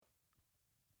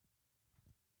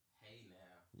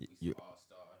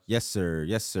Yes, sir.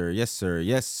 Yes, sir. Yes, sir.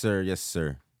 Yes, sir. Yes,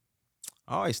 sir.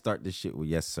 I always start this shit with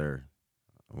yes, sir.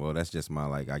 Well, that's just my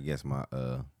I guess my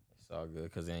It's all good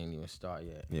because it ain't even start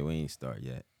yet. Yeah, we ain't start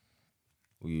yet.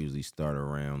 We usually start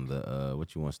around the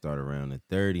what you want to start around the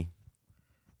 30.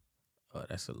 Oh,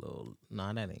 that's a little.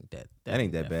 Nah, that ain't that. That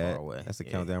ain't that bad. Far away. That's the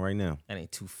countdown right now. That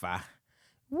ain't too far.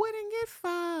 Wouldn't get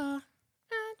far.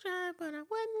 I tried, but I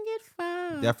wouldn't get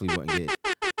far. Definitely wouldn't get.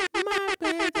 My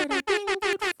bad that I didn't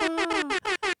get far. My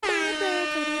bad that I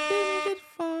didn't get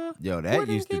far. Yo, that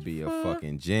used to be a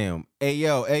fucking jam. Hey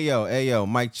yo.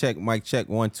 Mic check. 1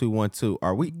 2 1 2.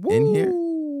 Are we in here?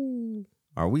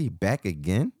 Are we back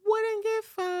again? Wouldn't get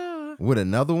far. With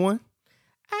another one?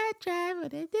 I tried,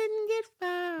 but it didn't get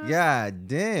far. God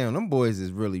damn, them boys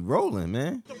is really rolling,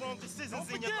 man. You know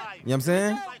what I'm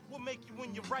saying?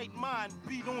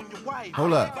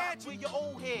 Hold up.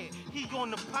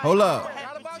 Hold up.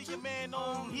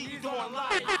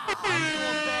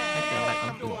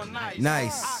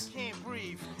 Nice.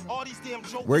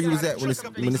 Where you was at when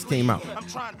this came out?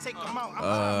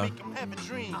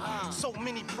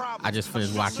 I just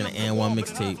finished watching the N1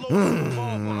 mixtape.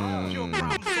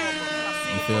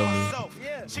 You feel me?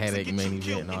 Headache main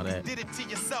event and all that.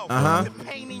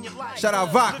 Shout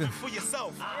out Vodka.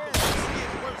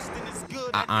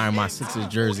 I ironed my Sixers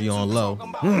jersey on low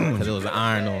because it was an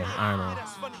iron on.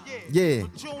 Yeah.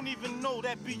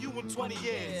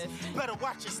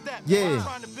 Yeah.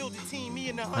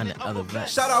 On the other vet.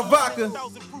 Shout out Vodka.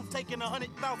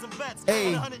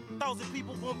 Hey.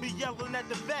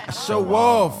 Show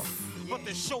off. But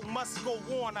the show must go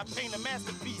on. I paint a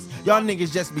masterpiece. Y'all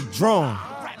niggas just be drawn.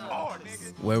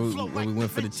 Where we went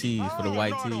for the teas, for the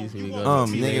white teas. Here we go.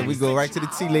 Nigga, we go right to the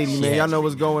tea lady, man. Y'all know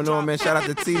what's going on, man. Shout out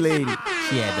to tea lady.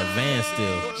 She had the van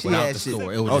still. She without had the shit.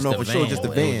 store. It was just for the sure, van. just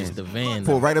the It van. was just the van.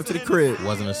 Pull right up to the crib.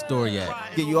 Wasn't a store yet.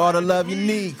 Get you all the love you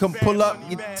need. Come pull up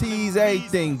your teas,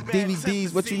 everything.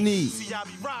 DVDs, what you need.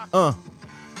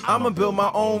 I'ma build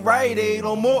my own Rite Aid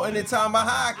on Morton and time by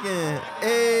Hockin.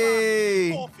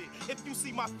 Hey.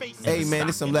 Hey, man,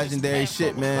 this some legendary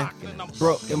shit, man.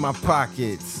 Broke in my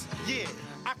pockets.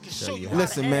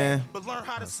 Listen, man,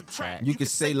 you can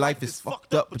say life is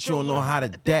fucked up, but you don't know how to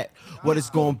adapt. What it's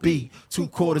gonna be, 2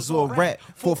 quarters or a rat.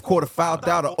 4th quarter fouled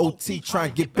out of OT, try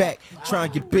and get back. Try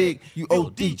and get big, you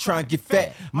OD, try and get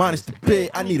fat. Minus the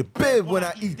bid, I need a bib when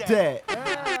I eat that.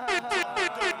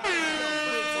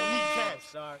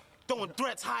 Throwing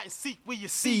threats, hide and seek where you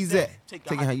sees at.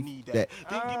 Taking how you need that.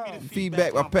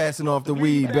 Feedback by passing off the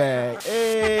weed bag.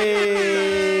 Hey,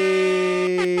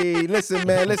 listen,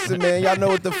 man. Y'all know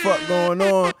what the fuck going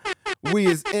on. We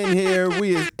is in here.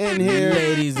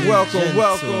 Ladies and welcome to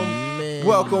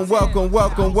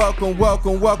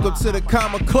the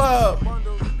Comma Club.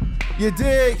 You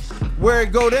dig? Where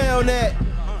it go down at?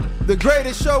 The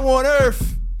greatest show on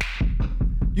earth.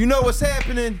 You know what's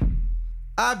happening.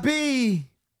 I be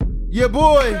your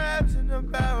boy,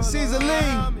 Caesar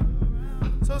Lee,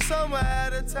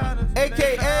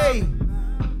 a.k.a.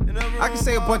 I can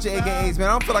say a bunch of AKAs, man.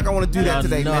 I don't feel like I want to do that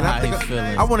today, man.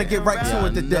 I want to get right to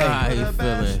it today. How you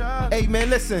feeling? Hey, man,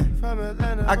 listen.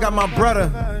 I got my brother,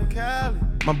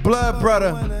 my blood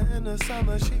brother,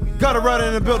 Cato Rudder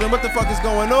in the building. What the fuck is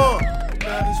going on?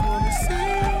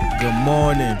 Good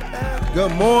morning.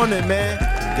 Good morning, man.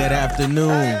 Good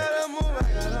afternoon.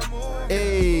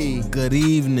 Hey. Good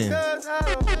evening.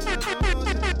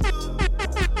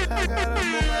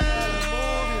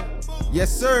 Yes,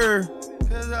 sir.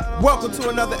 Welcome to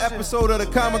another episode of the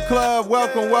Comma Club.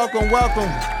 Welcome.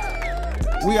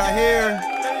 We are here.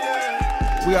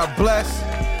 We are blessed.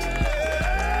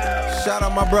 Shout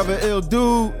out my brother Ill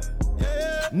Dude.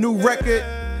 New record,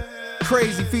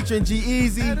 Crazy featuring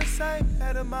G-Eazy.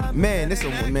 Man, this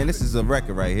is a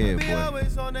record right here, boy.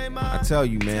 I tell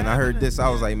you, man, I heard this. I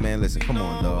was like, man, listen, come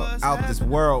on, dog. Out this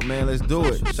world, man, let's do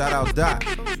it. Shout out Doc.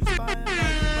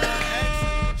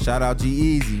 Shout out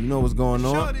G-Eazy. You know what's going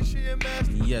on?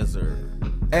 Yes, sir.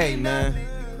 Hey, man,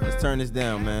 let's turn this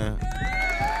down, man.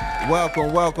 Welcome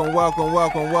to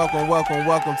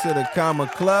the Comma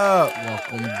Club.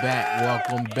 Welcome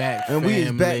back, and family. we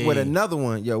is back with another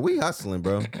one. Yo, we hustling,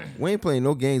 bro. We ain't playing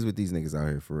no games with these niggas out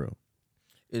here, for real.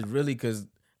 It's really because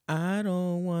I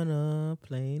don't wanna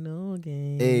play no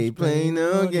games. Hey, play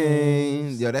no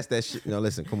games. Yo, that's that shit. Yo,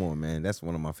 listen, come on, man. That's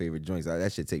one of my favorite joints.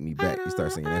 That shit take me back. You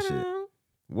start singing that shit.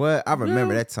 What? I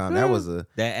remember that time. That was around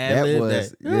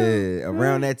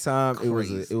that time.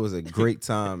 Crazy. It was a great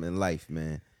time in life,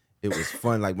 man. It was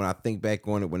fun. Like when I think back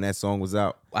on it, when that song was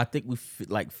out. I think we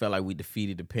felt like we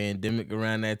defeated the pandemic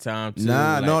around that time too.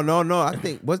 Nah, like, no. I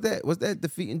think was that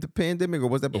defeating the pandemic or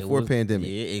was that before pandemic?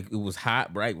 Yeah, it was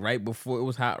hot right before. It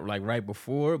was hot like right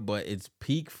before, but its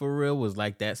peak for real was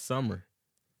like that summer.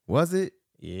 Was it?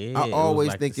 Yeah, I always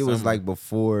like think it was like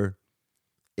before.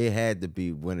 It had to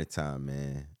be wintertime,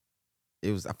 man.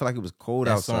 It was. I feel like it was cold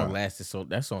outside. That song lasted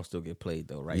that song still get played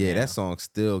though, right? Yeah, now. that song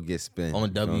still gets spent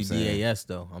on WDAS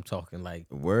though. I'm talking like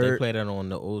Word. They play that on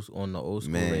the old school.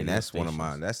 Man, radio that's stations. one of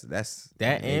mine. That's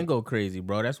that and Go Crazy,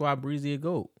 bro. That's why Breezy a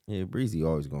GOAT. Yeah, Breezy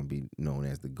always gonna be known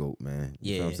as the GOAT, man.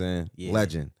 You know what I'm saying? Yeah.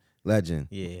 Legend.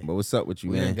 Yeah. But what's up with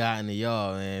you, We man? done got into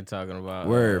y'all, man, talking about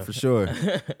Word for sure.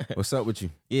 What's up with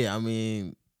you? Yeah, I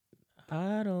mean,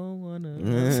 I don't wanna.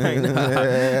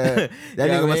 That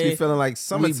nigga must be feeling like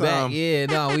summertime. We back, yeah,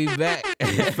 no, we back.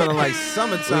 Feeling like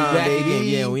summertime, we back baby. again.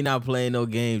 Yeah, we not playing no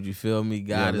games. You feel me?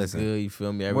 God is listen. good. You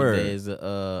feel me? Word. Every day is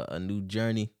a new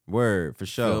journey. Word for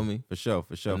sure. Feel me? For sure.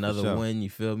 Another win. You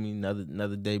feel me?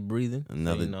 Another day breathing.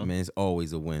 Another so, man, it's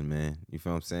always a win, man. You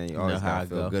feel what I'm saying? You always how gotta I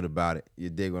feel go. good about it. You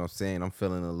dig what I'm saying? I'm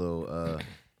feeling a little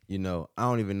I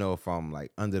don't even know if I'm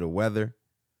like under the weather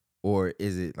or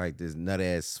is it like this nut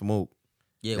ass smoke.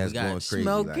 Yeah, that's we got going crazy,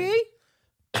 Smokey.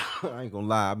 Like, I ain't gonna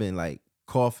lie, I've been like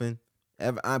coughing.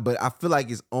 But I feel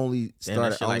like it's only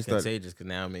started. That shit like contagious because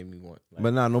now it made me want. Like,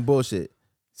 but nah, no bullshit.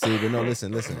 See, but no,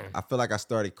 listen. I feel like I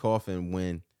started coughing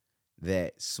when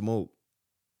that smoke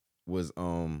was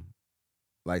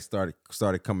like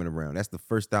started coming around. That's the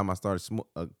first time I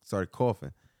started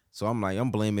coughing. So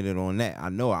I'm blaming it on that. I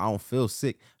know I don't feel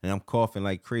sick and I'm coughing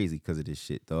like crazy because of this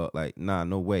shit, dog. Like, nah,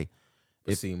 no way.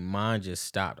 See, mine just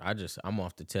stopped. I'm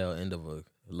off the tail end of a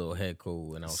little head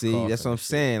cold and I was See, coughing that's what I'm and shit.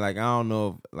 saying. Like, I don't know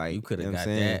if like You could have know what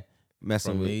got I'm saying? that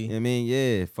Messing from with me. You know what I mean,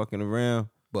 yeah, fucking around.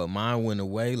 But mine went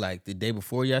away like the day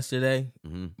before yesterday.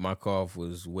 Mm-hmm. My cough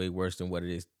was way worse than what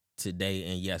it is today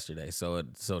and yesterday. So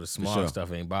the small sure.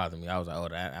 stuff ain't bothering me. I was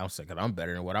like, I'm sick. I'm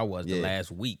better than what I was the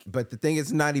last week. But the thing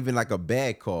is not even like a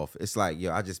bad cough. It's like,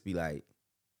 yo, I just be like,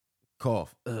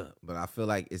 cough. But I feel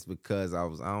like it's because I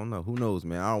don't know. Who knows,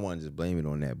 man? I don't want to just blame it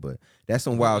on that. But that's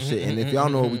some wild shit. And if y'all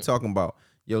know what we talking about,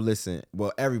 yo, listen.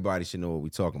 Well, everybody should know what we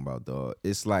talking about, dog.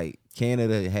 It's like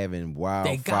Canada having wildfires.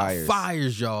 They got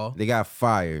fires, y'all. They got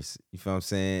fires. You feel what I'm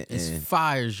saying? It's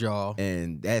fires, y'all.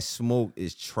 And that smoke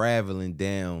is traveling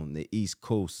down the East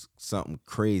Coast, something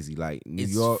crazy. Like New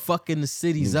York, fucking the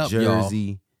cities New up, Jersey,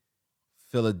 y'all.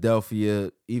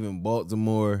 Philadelphia, even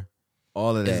Baltimore,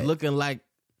 all of that. It's looking like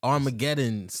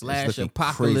Armageddon /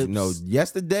 apocalypse. Crazy. No,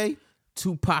 yesterday,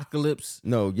 Tupacalypse.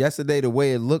 No, yesterday the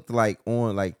way it looked like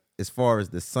on like as far as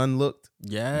the sun looked.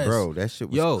 Yes, bro, that shit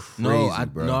was crazy,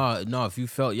 bro. No. If you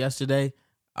felt yesterday,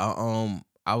 I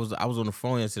was on the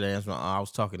phone yesterday. And I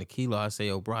was talking to Kilo. I say,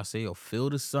 yo, feel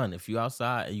the sun. If you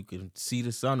outside and you can see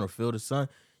the sun or feel the sun,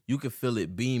 you can feel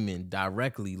it beaming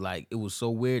directly. Like it was so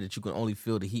weird that you can only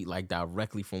feel the heat like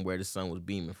directly from where the sun was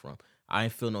beaming from. I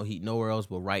ain't feel no heat nowhere else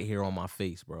but right here on my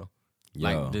face, bro.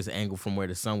 Like this angle from where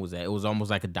the sun was at. It was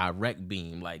almost like a direct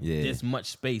beam. Like this much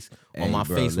space on my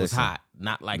face was hot.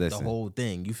 Not like the whole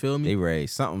thing. You feel me? They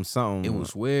raised something. It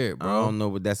was weird, bro. I don't know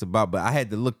what that's about, but I had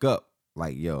to look up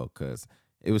like, yo, cause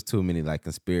it was too many like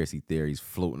conspiracy theories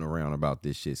floating around about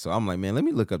this shit. So I'm like, man, let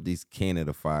me look up these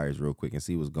Canada fires real quick and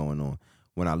see what's going on.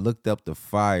 When I looked up the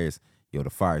fires, yo, the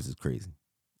fires is crazy.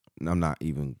 I'm not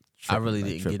even tripping, I really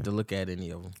didn't get to look at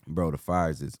any of them. Bro, the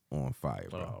fires is on fire,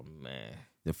 bro. Oh, man.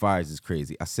 The fires is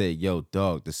crazy. I said, yo,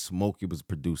 dog, the smoke it was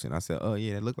producing. I said, oh,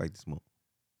 yeah, that looked like the smoke.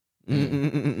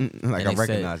 Like, I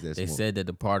recognize that smoke. They said that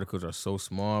the particles are so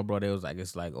small, bro. They was like,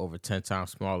 it's like over 10 times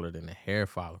smaller than a hair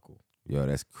follicle. Yo,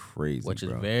 that's crazy, Which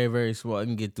bro. is very, very small. It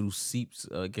can get through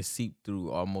it can seep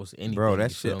through almost anything. Bro,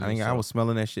 that shit, I was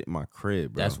smelling that shit in my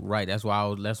crib, bro. That's right. That's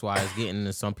why it's getting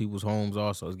into some people's homes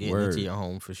also. It's getting into your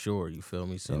home for sure. You feel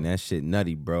me? So and that shit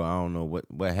nutty, bro. I don't know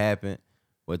what happened,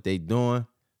 what they doing,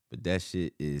 but that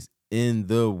shit is in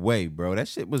the way, bro. That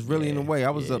shit was really in the way.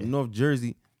 I was up North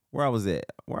Jersey. Where I was at?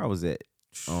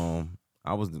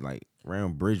 I was like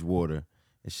around Bridgewater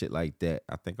and shit like that.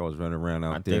 I think I was running around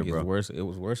out there, bro. It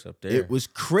was worse up there. It was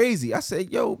crazy. I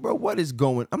said, yo, bro, what is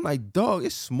going? I'm like, dog,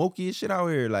 it's smoky as shit out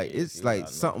here. Like, it's like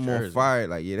something on fire.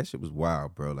 Like, yeah, that shit was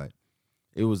wild, bro. Like,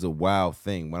 it was a wild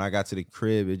thing. When I got to the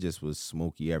crib, it just was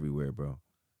smoky everywhere, bro.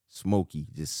 Smoky,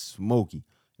 just smoky.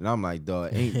 And I'm like,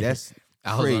 dog,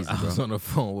 Crazy, I was bro. on the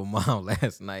phone with mom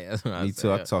last night. That's when I Me said,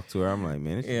 too. I talked to her. I'm like,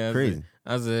 man, this yeah, is crazy.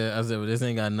 I said, well, this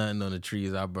ain't got nothing on the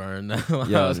trees I burned. I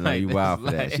Yo, was no, like, you this wild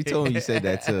for that. light- She told me you said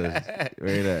that too.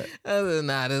 Right up. I said,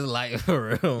 nah, this light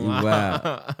for real, You mom.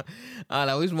 wild. I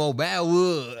like, we smoke bad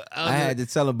wood. I had to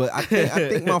tell her, but I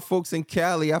think my folks in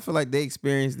Cali, I feel like they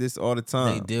experience this all the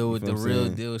time. They deal You with feel the what I'm real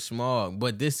saying? deal smog.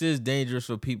 But this is dangerous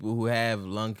for people who have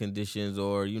lung conditions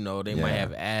or, they might Yeah.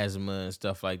 have asthma and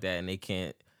stuff like that, and they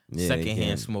can't Yeah, they secondhand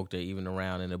can't. smoke they're even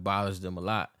around, and it bothers them a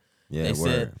lot. Yeah,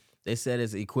 They said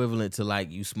it's equivalent to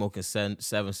like you smoking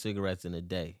seven cigarettes in a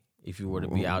day if you were to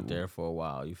be out there for a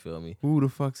while. You feel me? Who the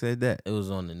fuck said that? It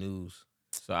was on the news.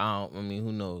 So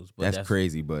who knows? But That's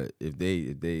crazy, but if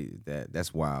they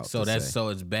that's wild. So to say. so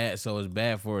it's bad. So it's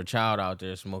bad for a child out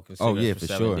there smoking Oh, cigarettes yeah, for for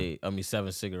 7 sure. days.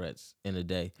 7 cigarettes in a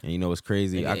day. And you know what's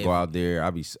crazy? Nigga, I if- go out there.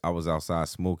 I was outside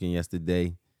smoking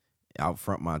yesterday, out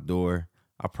front my door.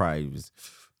 I probably was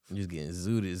You just getting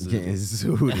zooted. getting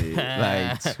zooted,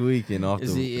 like tweaking off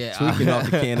See, the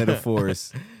Canada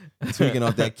forest, tweaking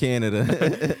off that Canada.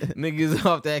 Niggas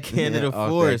off that Canada Yeah, off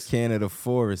forest. that Canada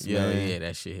forest, Yo, man. yeah,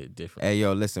 that shit hit different. Hey,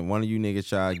 yo, listen. One of you niggas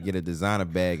try to get a designer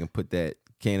bag and put that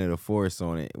Canada forest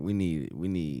on it. We need.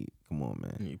 Come on,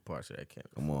 man. You need parts of that Canada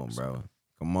Come on, forest. bro.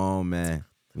 Come on, man.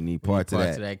 We need We need parts of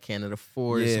parts that. Canada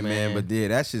forest, Yeah, man. man. But yeah,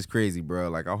 that shit's crazy, bro.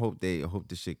 Like, I hope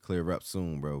this shit clear up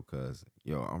soon, bro. Cause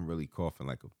yo, I'm really coughing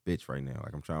like a bitch right now.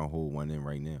 Like I'm trying to hold one in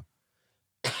right now.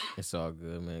 It's all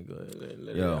good, man. Go ahead,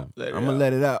 let it Yo, out. I'm gonna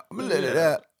let it out. I'm gonna let it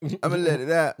out. I'm gonna let it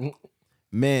out.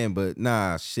 Man, but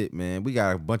nah, shit, man. We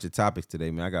got a bunch of topics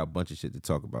today, man. I got a bunch of shit to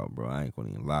talk about, bro. I ain't gonna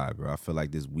even lie, bro. I feel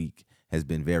like this week has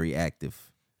been very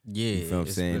active. Yeah, You feel what I'm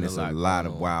it's saying? been There's a lot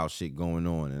of going on. wild shit going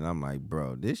on. And I'm like,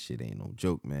 bro, this shit ain't no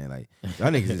joke, man. Like, y'all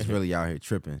niggas is really out here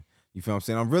tripping. You feel what I'm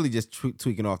saying? I'm really just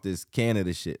tweaking off this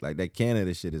Canada shit. Like, that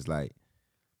Canada shit is like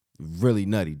really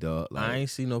nutty, dog. Like, I ain't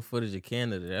see no footage of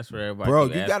Canada. That's where everybody. bro,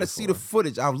 keep you gotta asking see for. the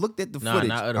footage. I looked at the Nah, footage.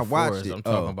 not of the I watched forest. it. I'm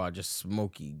talking about just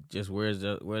Smokey. Just where's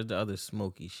the other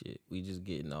Smokey shit? We just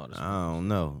getting all this. I don't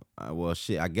know. Well,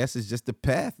 shit. I guess it's just the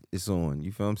path it's on.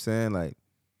 You feel what I'm saying? Like,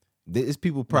 it's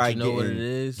people probably you know what it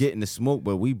is? getting the smoke,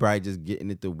 but we probably just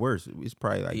getting it the worst. It's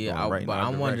probably like Yeah, going right in but our I'm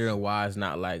direction. wondering why it's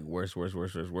not like worse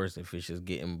if it's just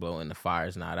getting blown and the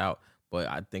fire's not out. But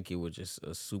I think it was just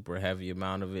a super heavy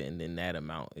amount of it, and then that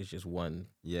amount is just one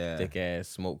Yeah. thick ass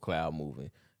smoke cloud moving.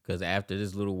 Because after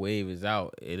this little wave is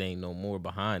out, it ain't no more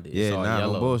behind it. Yeah, It's all no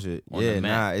yellow bullshit. on the Yeah,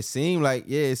 map. it seemed like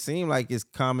it's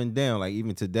calming down. Like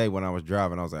even today when I was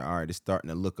driving, I was like, all right, it's starting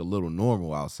to look a little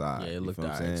normal outside. Yeah, it You looked feel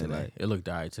what I'm alright saying? today. Like, It looked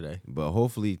alright today. but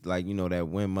hopefully, like, you know, that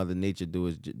when Mother Nature do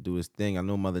his thing, I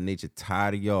know Mother Nature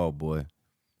tired of y'all, boy.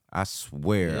 I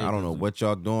swear. Yeah, I don't know 'cause what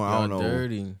y'all doing. I Y'all don't know.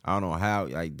 dirty. I don't know how.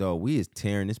 Like, dog, we is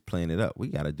tearing this planet up. We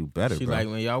gotta do better, She bro. like,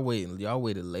 man, y'all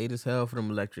waited late as hell for them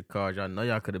electric cars. Y'all know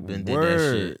y'all could have been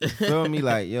Word. did that shit. Feel me?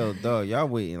 Like, yo, dog, y'all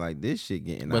waiting like this shit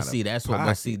getting out But of see, that's what.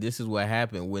 pocket. But see, this is what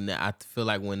happened when I feel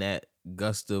like when that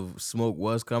gust of smoke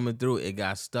was coming through, it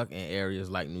got stuck in areas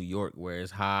like New York where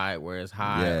it's high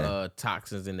Yeah.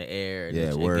 toxins in the air. And Yeah,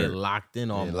 it word. get locked in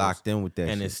Yeah, almost. locked in with that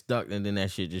and shit. it's stuck, and then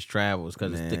that shit just travels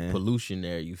because it's thick Man. pollution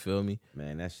there. You feel me?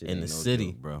 Man, that shit in ain't the no city.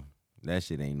 joke, bro. That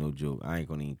shit ain't no joke. I ain't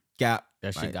gonna even cap.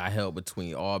 That shit Like, got held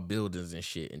between all buildings and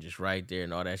shit, and just right there,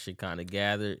 and all that shit kind of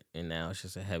gathered, and now it's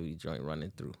just a heavy joint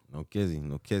running through. no kizzy.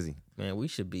 Man, we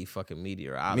should be fucking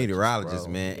meteorologists. Meteorologist,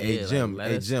 bro. man. Yeah, Hey Jim,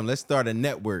 let us- Jim, let's start a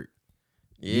network.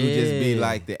 Yeah. You just be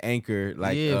like the anchor,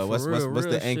 like Yeah, for what's real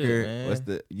the anchor? shit, man. What's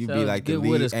the you So be like the get lead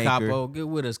with us, anchor? Capo. Get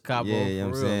with us, Capo. Yeah, you know for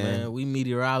what I'm real, saying? man. We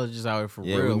meteorologists out here for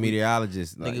Yeah, real. we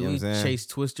meteorologists. Like, Nigga, you know we what I'm saying? chase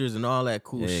twisters and all that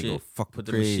cool Yeah, shit. go fuck Put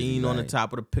the crazy, machine on the like-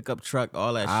 top of the pickup truck,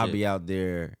 all that I'll shit. be out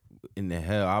there in the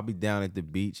hell. I'll be down at the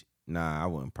beach. Nah, I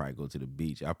wouldn't probably go to the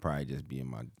beach. I'll probably just be in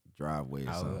my driveway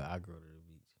or something. I go to the beach.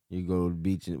 You go to the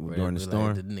beach Where during they the be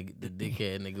storm. Like the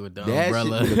dickhead nigga with the That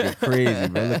umbrella. shit be looking crazy,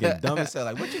 bro. Looking dumb as hell.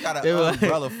 Like, what you got an They be like-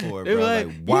 umbrella for, they bro? be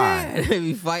Like, why? Yeah. They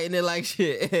be fighting it like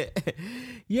shit.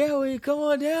 Yeah, well, come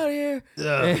on down here.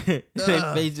 Their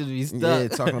faces be stuck. Yeah,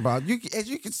 talking about as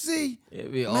you can see, It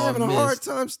be I'm all having a hard missed.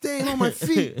 time staying on my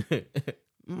feet.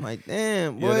 I'm like,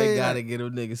 damn, boy. Yo, they gotta get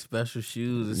them niggas special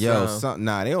shoes or Yo, something.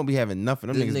 nah, they don't be having nothing.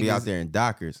 Them Them niggas be out niggas- there in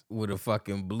Dockers. With a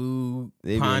fucking blue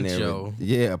They be in there poncho. with-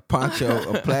 yeah, a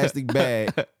poncho, a plastic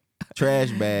bag,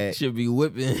 trash bag. Should be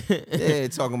whipping. Yeah,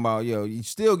 talking about, yo, you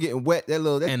still getting wet. That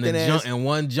and thin ass. and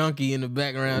one junkie in the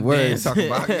background. Word, dancing. talking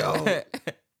about, yo.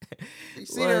 You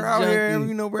see her One out here, junkie.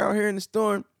 you know, we're out here in the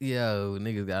storm. Yo,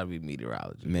 niggas gotta be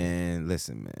meteorologists. Man,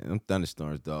 listen, man. Them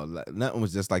thunderstorms, dog. Like, nothing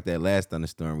was just like that last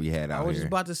thunderstorm we had I out was here. just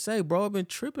about to say, bro, I've been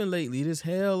tripping lately. This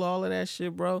hell, all of that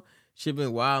shit, bro. Shit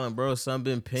been wildin', bro. Sun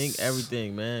been pink,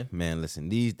 everything, man. Man, listen,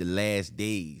 these the last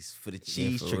days for the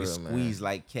cheese for trigger real, squeeze man.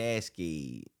 like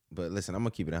Cascade. But listen, I'm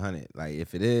gonna keep it 100. Like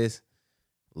if it is,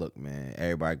 look, man,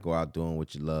 everybody go out doing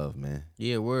what you love, man.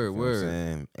 Yeah, word, You know what I'm word.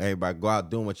 saying? Everybody go out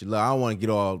doing what you love. I don't want to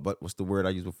get all, but what's the word I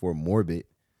used before? Morbid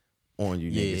on you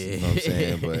niggas. You know what I'm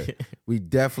saying? But we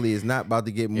definitely is not about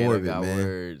to get Yeah, morbid, they got man.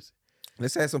 words.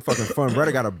 Let's have some fucking fun.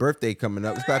 Rudder got a birthday coming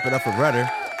up. Let's clap it up for Rudder.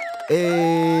 Hey,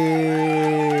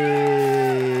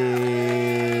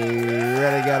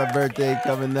 Rudder got a birthday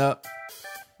coming up.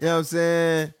 You know what I'm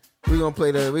saying? We gonna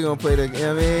play the, you know what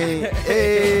I mean?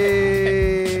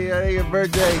 Hey, I think a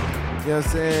birthday. You know what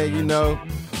I'm saying? You know,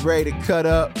 ready to cut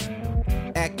up,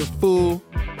 act a fool,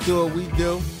 do what we do. You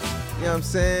know what I'm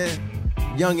saying?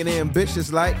 Young and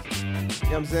ambitious like. You know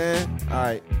what I'm saying? All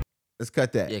right. Let's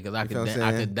cut that. Yeah, because I You feel could what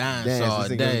I'm saying? dance all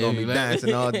This nigga's day. gonna be man.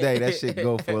 dancing all day. That shit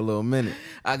go for a little minute.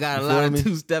 I got a You lot feel of me?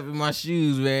 two-step in my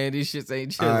shoes, man. These shits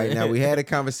ain't All chilling. right, now we had a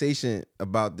conversation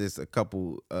about this a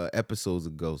couple episodes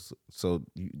ago. So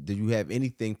do you have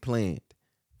anything planned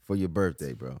for your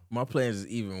birthday, bro? My plans is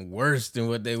even worse than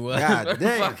what they was. God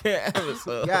damn. Fucking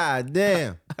episode. God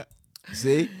damn.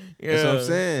 See? That's what I'm Yeah.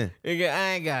 saying. Nigga, I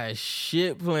ain't got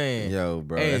shit planned. Yo,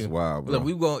 bro, Hey, that's wild, bro. Look,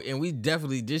 we going and we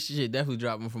definitely this shit definitely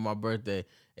dropping for my birthday.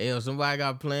 Hey, yo, somebody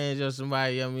got plans, yo,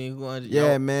 somebody, you know what I mean, going,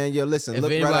 yeah, yo, man. Yo, listen, if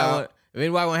look anybody right want, out. if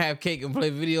anybody want to have cake and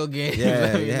play video games, Yeah,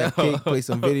 let me you have know. cake, play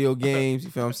some video games. You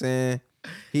feel what I'm saying?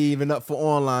 He even up for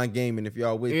online gaming if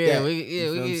y'all with Yeah, that. you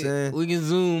feel what I'm saying? we can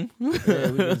zoom.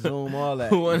 Yeah, we can zoom all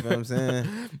that. You feel what I'm saying?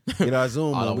 Get our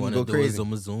zoom All I on. We can want go to do is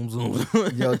crazy.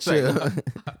 zoom. Yo, chill.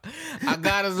 I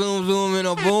gotta zoom in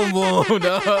a boom,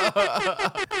 dog.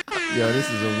 Yo, this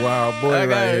is a wild boy I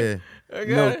got right it. here. I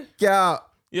got No it. doubt.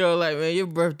 Yo, like, man, your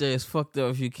birthday is fucked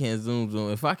up if you can't zoom.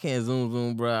 If I can't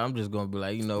zoom, bro, I'm just gonna be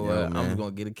like, you know Yo, what? I'm man. just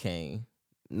gonna get a cane.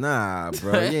 Nah,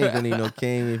 bro. You ain't gonna need no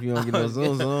cane if you don't get no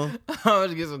zoom. I'm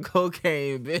gonna get some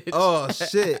cocaine, bitch. Oh,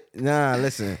 shit. Nah,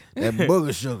 listen. That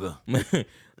booger sugar. You know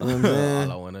what I'm saying?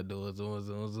 All I wanna do is zoom.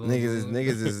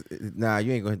 Niggas is, nah,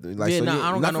 you ain't gonna, like, Yeah, so nah, you,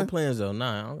 I don't got no nothing? plans though.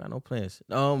 Nah, I don't got no plans.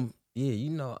 Yeah, you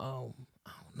know, I don't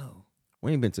know.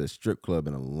 We ain't been to a strip club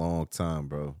in a long time,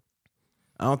 bro.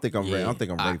 I don't think I'm ready. I don't think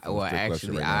I'm ready for a strip club shit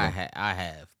right now. I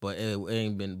have, but it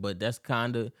ain't been. But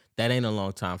that ain't a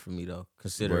long time for me though,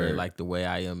 considering Word. like the way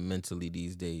I am mentally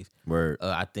these days. Word.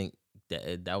 I think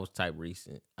that was type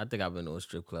recent. I think I've been to a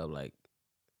strip club like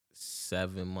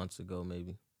 7 months ago,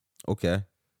 maybe. Okay.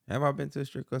 Have I been to a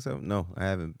strip club? No, I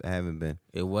haven't. I haven't been.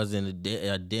 It wasn't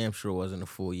a damn sure wasn't a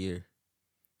full year.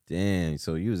 Damn.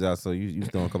 So you was out. So you was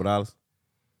throwing a couple dollars.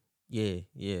 Yeah,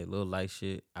 little light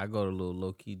shit. I go to little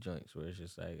low key joints where it's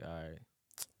just like, all right.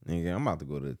 Nigga, I'm about to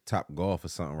go to Top Golf or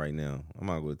something right now. I'm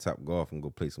about to go to Top Golf and go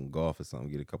play some golf or something.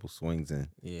 Get a couple swings in.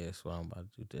 Yeah, that's what I'm about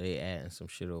to do. They adding some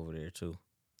shit over there too.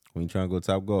 When you trying to go to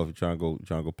Top Golf, you trying to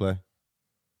go play?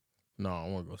 No, I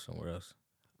want to go somewhere else.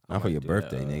 I Not for might your do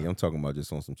birthday, that, nigga. I'm talking about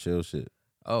just on some chill shit.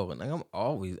 Oh, like I'm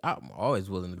always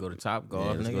willing to go to Top Golf,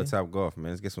 Yeah, let's nigga. go to Top Golf,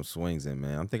 man. Let's get some swings in,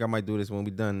 man. I think I might do this when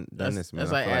we done this, man. That's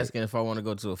I like feel asking if I want to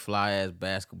go to a fly ass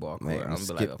basketball court. man, I'm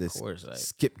skip be like, this. of course. Like,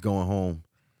 Skip going home.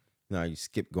 No, you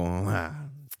skip going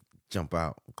home. Jump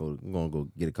out. I'm gonna go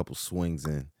get a couple swings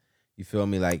in. You feel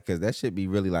me? Like, cause that should be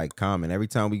really like common. Every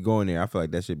time we go in there, I feel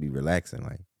like that should be relaxing.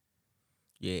 Like,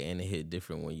 yeah, and it hit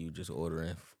different when you just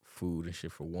ordering food and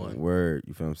shit for one. word.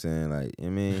 You feel what I'm saying? Like, I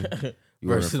mean, you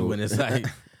versus ordering when food.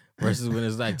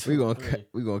 it's like, we gonna cut.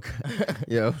 We gonna cut.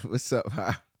 Yo, what's up?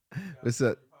 Huh? What's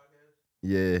up?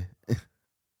 Yeah.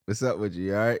 What's up with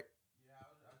you? All right.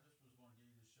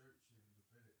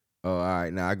 Oh, all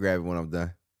right. Now I grab it when I'm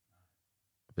done.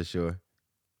 For sure.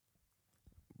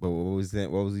 But what was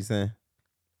that? What was he saying?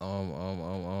 You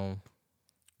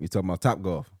talking about Top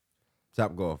Golf?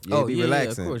 Top Golf. Yeah, it'd be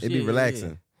relaxing. Of course. It'd be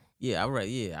relaxing. Yeah, I'd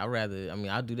rather. I mean,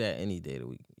 I'll do that any day of the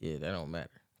week. Yeah, that don't matter.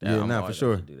 Yeah, I'm nah, for always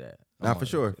sure. up to do that. Nah, for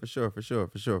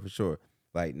sure.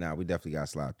 Like, nah, we definitely got to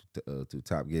slide to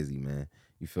Top Gizzy, man.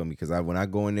 You feel me? Because when I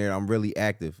go in there, I'm really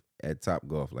active at Top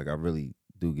Golf. Like, I really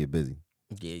do get busy.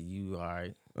 Yeah, you all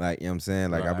right. Like, you know what I'm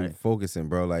saying? Like, I be Right. focusing,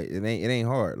 bro. Like, it ain't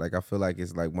hard. Like, I feel like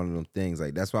it's like one of them things.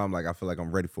 Like, that's why I'm like, I feel like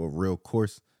I'm ready for a real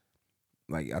course.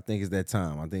 Like, I think it's that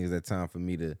time. I think it's that time for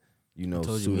me to, you know, I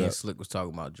told you suit me up. and Slick was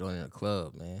talking about joining a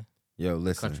club, man. Yo,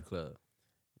 listen. Country club.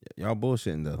 Y'all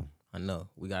bullshitting, though. I know.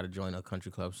 We got to join a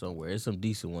country club somewhere. There's some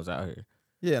decent ones out here.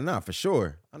 Yeah, nah, for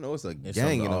sure. I know it's a It's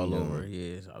gang some in all them, over.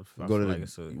 yo. Yes, I Go feel to like the,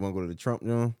 it's a you want to go to the Trump, you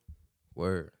know?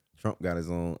 word. Trump got his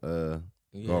own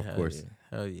Yeah, golf hell course. Yeah.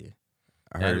 Hell yeah.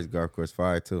 I heard his golf course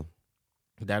fire, too.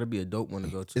 That'd be a dope one to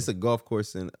go to. It's a golf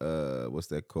course in, what's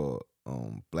that called?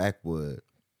 Blackwood.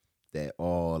 that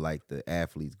all like the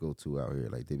athletes go to out here.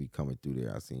 Like they be coming through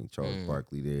there. I seen Charles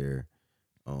Barkley there,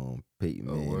 Peyton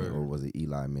Manning, or was it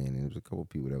Eli Manning? There was a couple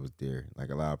people that was there. Like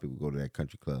a lot of people go to that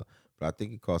country club, but I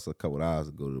think it costs a couple $1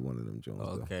 to go to one of them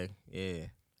joints. Okay, yeah.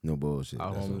 No bullshit.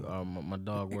 My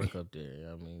dog work up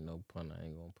there. I mean, no pun. I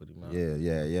ain't gonna put him out.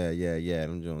 Yeah.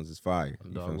 Them Jones is fire.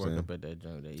 My dog work up at that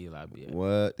joint that Eli be at.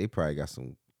 What? They probably got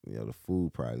some. The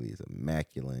food probably is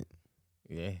immaculate.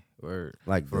 Yeah, word.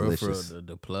 Like delicious. For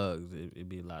the plugs, it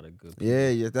be a lot of good people.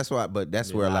 Yeah. That's why. But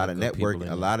that's where a lot of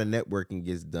networking. A lot of networking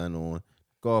gets done on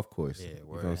golf course. Yeah, word. You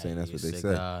know what I'm saying? That's what they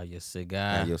say. Your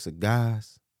cigar. And your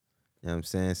cigars. You know what I'm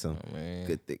saying? Some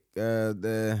good thick girls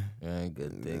there.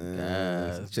 Good thick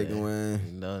guys. Some chicken wing.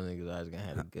 You know niggas always gonna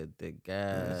have a good thick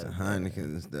guys. Some Heineken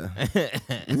and stuff.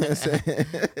 You know what I'm saying?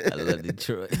 I love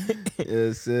Detroit.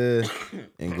 Yes, sir.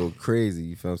 And go crazy.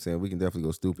 You feel what I'm saying? We can definitely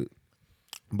go stupid.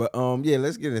 But yeah,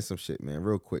 let's get into some shit, man.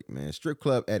 Real quick, man. Strip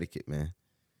club etiquette, man.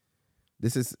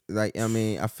 This is like, I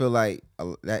mean, I feel like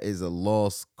that is a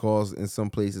lost cause in some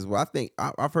places. Well, I think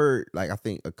I've heard, like, I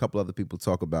think a couple other people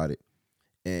talk about it.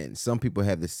 And some people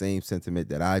have the same sentiment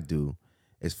that I do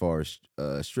as far as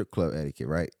strip club etiquette,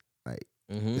 right? Like,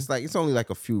 it's only like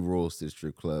a few rules to the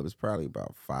strip club. It's probably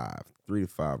about 3 to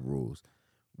 5 rules.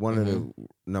 One of the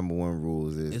number one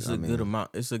rules is it's a good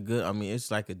amount. It's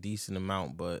like a decent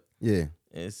amount, but yeah,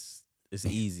 it's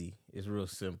easy. It's real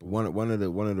simple. One of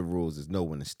the rules is know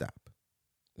when to stop.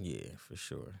 Yeah, for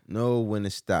sure. Know when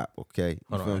to stop. Okay,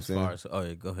 Hold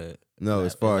on. Go ahead. No,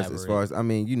 as far as I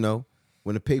mean,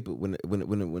 when the paper when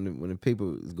the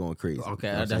paper is going crazy.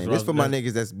 Okay, that's for my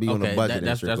niggas that's be on the budget.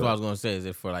 That's what I was gonna say. Is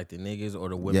it for like the niggas or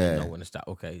the women know when to stop?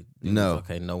 Okay, know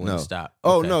when to stop.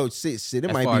 Oh no, shit,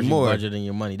 it might be more budgeting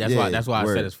your money. That's why I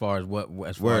said as far as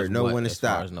know when to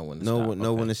stop. Know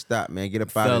when to stop, man. Get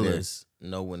up out of there.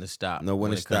 Know when to stop. Know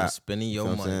when to stop. Spending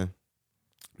your money.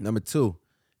 Number 2,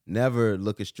 never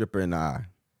look a stripper in the eye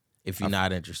if you're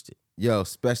not interested. Yo,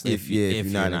 especially if you're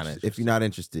not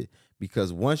interested.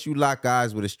 Because once you lock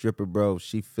eyes with a stripper, bro,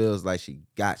 she feels like she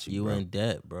got you. You bro. in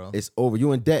debt, bro. It's over.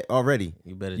 You in debt already.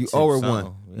 You better. You owe her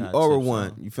one. You owe her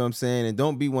one. You feel what I'm saying? And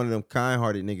don't be one of them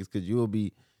kind-hearted niggas, because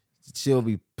she'll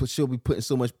be putting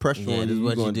so much pressure on you.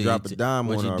 You're gonna drop a dime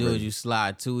on her. What you do is you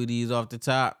slide 2 of these off the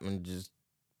top and just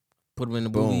put them in the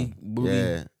booty.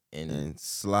 Yeah. And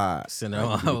slide. Send her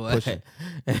on her way.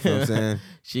 You know what I'm saying?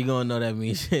 She gonna know that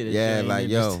means shit. Yeah, like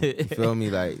yo, you feel me?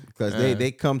 Like, because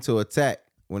they come to attack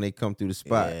when they come through the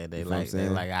spot. Yeah, they like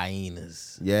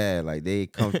hyenas. Yeah, like they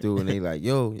come through and they like,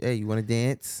 yo, hey, you wanna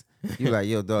dance? You like,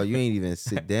 yo, dog, you ain't even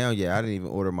sit down yet. I didn't even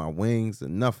order my wings or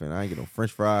nothing. I ain't get no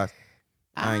French fries.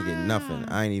 I ain't get nothing.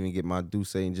 I ain't even get my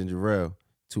Douce and ginger ale,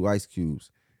 2 ice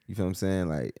cubes. You feel what I'm saying?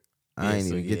 Like, I ain't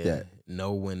even get that.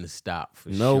 Know when to stop.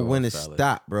 Know when to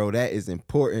stop, bro. That is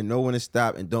important. Know when to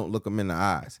stop and don't look them in the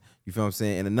eyes. You feel what I'm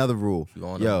saying? And another rule. If you're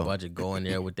on a budget, go in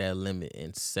there with that limit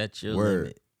and set your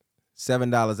limit.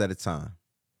 $7 at a time.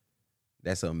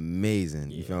 That's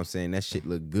amazing. Yeah. You feel what I'm saying? That shit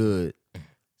look good.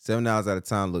 $7 at a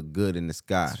time look good in the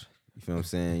sky. You feel what I'm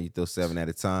saying? You throw 7 at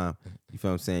a time. You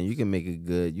feel what I'm saying? You can make it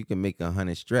good. You can make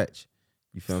 100 stretch.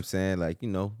 You feel what I'm saying? Like,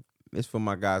 it's for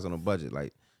my guys on a budget.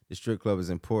 Like, the strip club is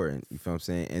important. You feel what I'm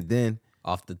saying? And then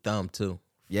off the thumb too.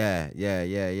 Yeah.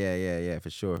 For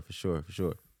sure.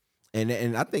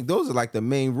 And I think those are like the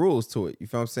main rules to it. You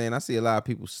feel what I'm saying? I see a lot of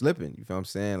people slipping. You feel what I'm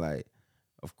saying? Like,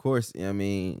 of course, I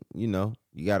mean, you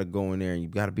got to go in there and you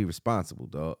got to be responsible,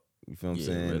 dog. You feel what I'm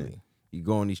saying? Really. You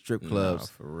go in these strip clubs,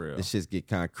 for real. This shit get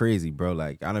kind of crazy, bro.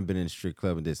 Like, I done been in the strip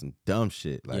club and did some dumb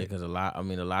shit. Like, because a lot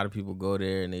of people go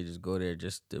there and they just go there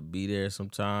just to be there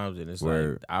sometimes, and it's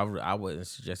Word. like I wouldn't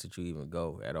suggest that you even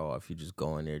go at all if you just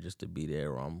go in there just to be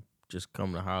there, or I'm just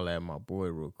coming to holler at my boy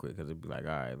real quick, because it'd be like,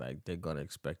 all right, like they're gonna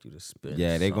expect you to spend.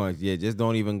 Yeah, they're something. going. Yeah, just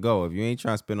don't even go. If you ain't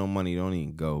trying to spend no money, don't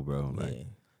even go, bro. Like,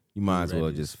 you might as well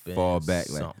just fall back.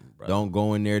 Like, don't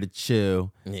go in there to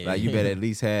chill. Yeah. Like, you better at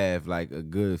least have like a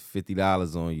good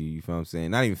 $50 on you. You feel what I'm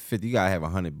saying? Not even 50. You gotta have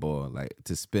 100 ball like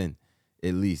to spend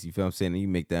at least. You feel what I'm saying? And you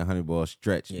make that 100 ball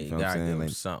stretch. Yeah, you feel what I'm saying? Give like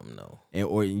something though.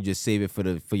 Or you just save it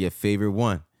for your favorite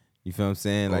one. You feel what I'm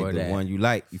saying? Like the one you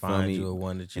like. You feel me? You a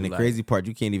one that you and the like. crazy part,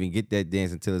 you can't even get that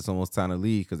dance until it's almost time to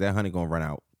leave, because that 100 gonna run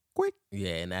out quick.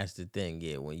 Yeah, and that's the thing.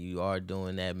 Yeah, when you are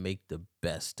doing that, make the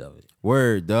best of it.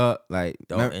 Word, dog. Like,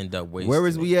 don't end up wasting. Where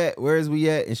is we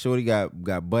at? And Shorty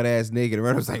got butt ass naked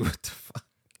around. I was like, what the fuck?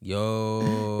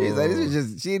 Yo. He's like, this is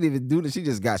just, she didn't even do this. She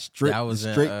just got stripped. That was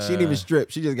in, straight. She didn't even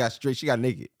strip. She just got straight. She got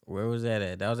naked. Where was that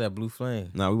at? That was at Blue Flame.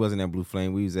 No, we wasn't at Blue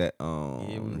Flame. We was at we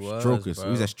was, Strokers. bro.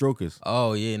 We was at Strokers.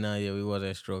 Oh yeah, we was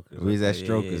at Strokers. We was at Okay,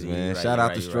 Strokers, man. you're right, Shout you're out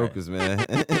right, to you're Strokers, man.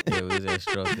 right. Yeah, we was at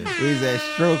Strokers. We was at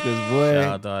Strokers, boy. Shout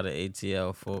out to all the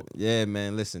ATL folk. Yeah,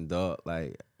 man. Listen, dog.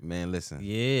 Like, man, listen.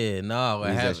 Yeah, no, what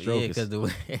We was at happened? Yeah,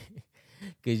 Strokers.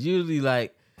 because usually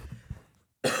like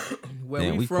where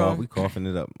Damn, we from, we coughing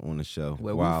it up on the show.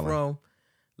 where Wildin'. we from,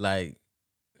 like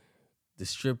the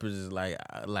strippers is like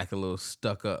a little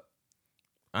stuck up.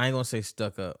 I ain't gonna say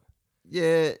stuck up.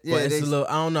 Yeah, yeah. But it's a little,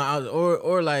 I don't know,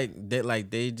 or like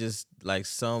they just like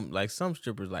some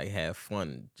strippers like have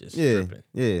fun just stripping.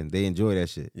 Yeah, they enjoy that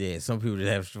shit. Yeah, some people just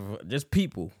have some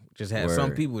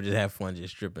Word. people just have fun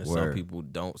just stripping. Some Word. people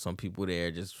don't. Some people there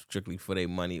just strictly for their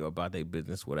money or about their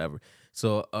business, whatever.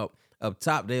 So up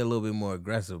top they a little bit more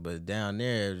aggressive, but down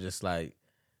there just like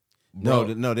bro,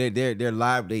 No, they're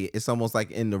live. It's almost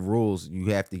like in the rules you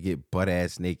have to get butt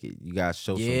ass naked. You gotta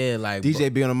show yeah, some. like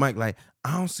DJ be on the mic like,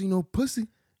 I don't see no pussy.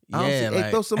 I don't see, like,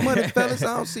 hey, throw some money, fellas.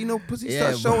 I don't see no pussy. Yeah,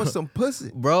 Start showing bro. some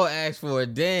pussy. Bro asked for a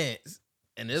dance,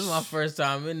 and this is my first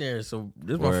time in there. So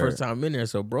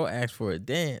bro asked for a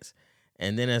dance,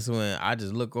 and then that's when I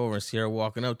just look over and see her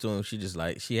walking up to him. She just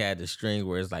like she had the string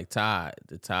where it's like tied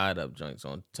up joints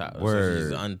on top. Word. So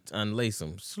she just unlace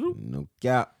them. Sloop. No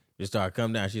cap. Just start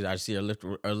coming down. I see her lift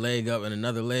her leg up and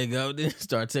another leg up. Then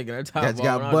start taking her top That's off.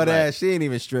 got and I was butt like, ass. She ain't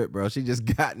even stripped, bro. She just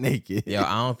got naked. Yo,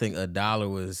 I don't think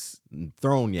 $1 was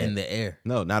Thrown yet. in the air.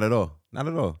 No, not at all. Not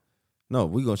at all. No,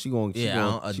 she gonna take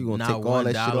not all that shit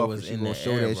 $1 off was and she in gonna the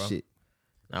show air, that bro. shit.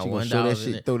 Now She gonna $1 show that in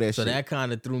shit, it. throw that so shit. that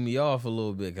kind of threw me off a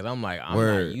little bit because I'm like, I'm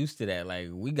Word. not used to that. Like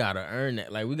we gotta earn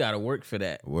that. Like we gotta work for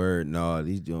that. Word, no,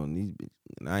 these.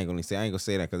 I ain't gonna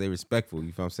say that because they respectful.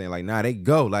 You feel what I'm saying? Like, nah, they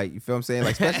go. Like, you feel what I'm saying?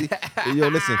 Like, especially, yo,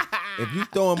 listen, if you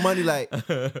throwing money, like,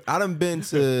 I done been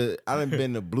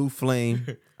to Blue Flame.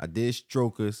 I did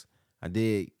Strokers. I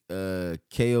did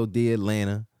KOD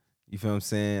Atlanta. You feel what I'm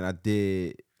saying? I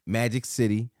did Magic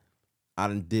City. I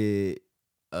done did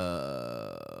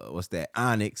what's that?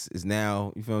 Onyx is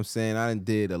now. You feel what I'm saying? I done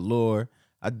did Allure.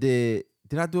 Did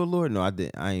I do Allure? No, I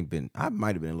didn't. I ain't been. I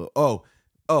might have been Allure.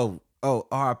 Oh,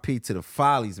 RP to the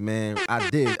Follies, man.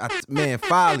 Man,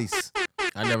 Follies.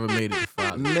 I never made it to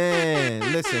Follies.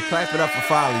 Man, listen, clap it up for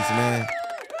Follies, man.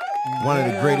 One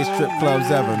of the greatest strip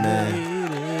clubs ever,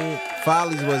 man.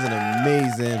 Follies was an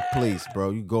amazing place,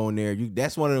 bro. You go in there,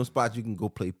 that's one of those spots you can go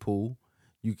play pool.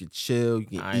 You can chill, you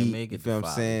can I ain't eat. make it You feel to what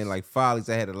I'm saying? Follies. Like Follies,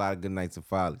 I had a lot of good nights in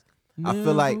Follies. I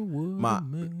feel like my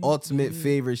ultimate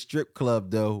favorite strip club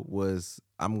though was,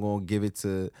 I'm gonna give it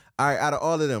to, all right, out of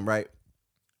all of them, right?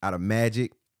 Out of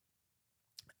Magic,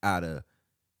 out of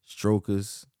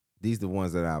Strokers, these the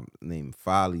ones that I named: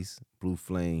 Follies, Blue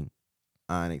Flame,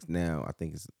 Onyx. Now I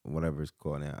think it's whatever it's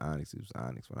called now. Onyx. It was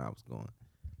Onyx when I was going.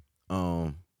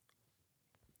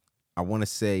 I want to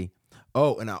say,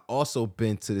 and I also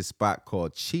been to this spot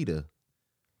called Cheetah.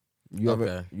 You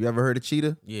ever heard of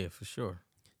Cheetah? Yeah, for sure.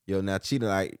 Yo, now Cheetah,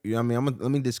 like, you know what I mean?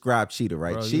 Let me describe Cheetah,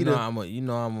 right? Bro, Cheetah. I'm a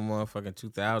motherfucking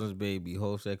 2000s baby.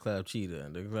 Wholesale Club Cheetah,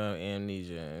 the club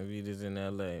Amnesia, we just in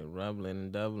LA, rumbling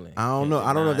and doubling. I don't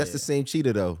know if that's it. the same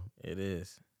Cheetah though. It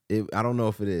is. I don't know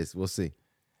if it is. We'll see.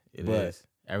 It But is.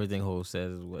 Everything Ho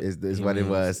says is what Is he what it means.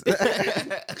 was.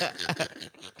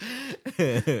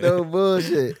 No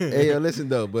bullshit. Hey, yo, listen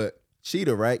though, but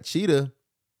Cheetah, right? Cheetah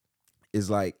is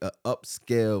like a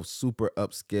super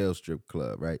upscale strip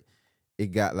club, right? It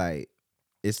got like,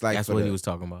 it's like That's what he was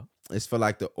talking about. It's for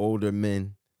like the older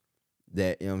men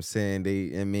that, you know what I'm saying,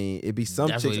 it be some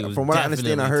That's what chicks. he was From what I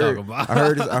understand, I definitely heard talking about.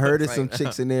 I heard there's Right some now.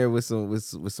 chicks in there with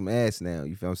some ass now.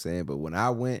 You feel what I'm saying? But when I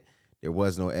went, there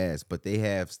was no ass. But they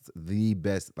have the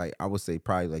best, like I would say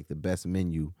probably like the best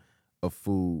menu of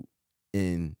food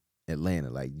in Atlanta.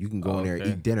 Like you can go in there and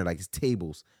Okay. eat dinner. Like it's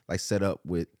tables like set up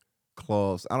with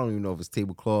cloths. I don't even know if it's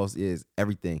tablecloths, is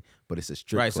everything, but it's a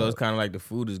strip Right, club. so it's kind of like the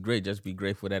food is great. Just be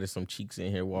grateful that there's some cheeks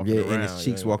in here walking Yeah, around. and it's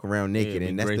cheeks you know? walking around naked, be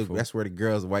and grateful. that's where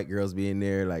the white girls be in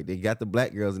there. Like they got the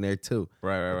black girls in there too.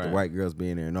 Right. The white girls be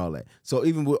in there and all that. So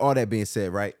even with all that being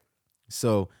said, right?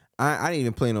 So I didn't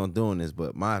even plan on doing this,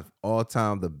 but my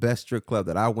all-time, the best strip club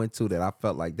that I went to that I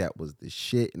felt like that was the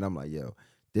shit, and I'm like, yo,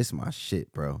 this my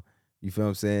shit, bro. You feel what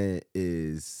I'm saying?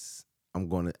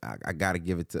 I gotta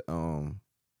give it to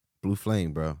Blue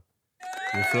Flame, bro.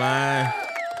 You're flying.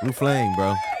 Blue Flame,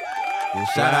 bro.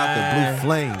 Shout out to Blue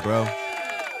Flame, bro.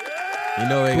 You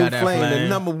know they Blue got that Flame,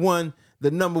 flame.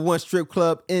 the number one strip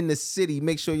club in the city.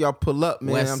 Make sure y'all pull up,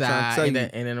 man. West I'm trying to side. tell you.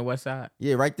 And then the west side.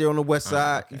 Yeah, right there on the west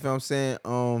side. okay. You feel what I'm saying?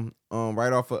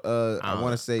 Right off of I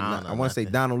want to say I don't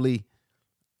know Donald Lee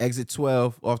Exit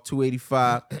 12 off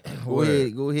 285.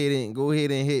 Word. Go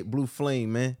ahead and hit Blue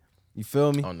Flame, man. You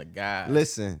feel me? On the guy.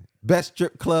 Listen, best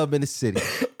strip club in the city.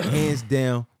 Hands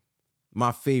down.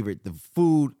 My favorite. The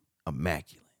food,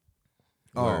 immaculate.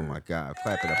 Oh Word. my God.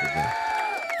 Clap it up again.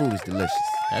 Food is delicious.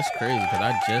 That's crazy because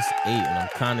I just ate and I'm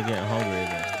kind of getting hungry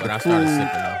again. But The I started food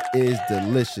sipping though. is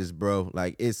delicious, bro.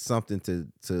 Like, it's something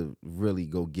to really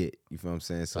go get. You feel what I'm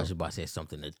saying? So I So was about to say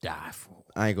something to die for.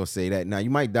 I ain't gonna say that. Now, you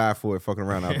might die for it fucking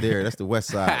around out there. That's the west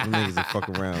side. Them niggas that fuck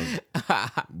around.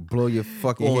 Blow your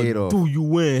fucking head off. Do you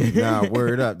win? Nah,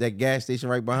 word up. That gas station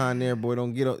right behind there, boy,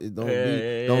 don't get up. Don't look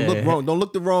Yeah. wrong. Don't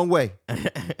look the wrong way.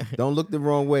 Don't look the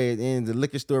wrong way. And the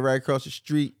liquor store right across the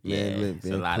street. Yeah, man, it's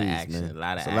a lot of action. Man. A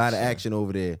lot of It's a lot of action. action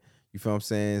over there. You feel what I'm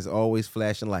saying? It's always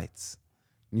flashing lights.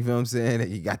 You feel what I'm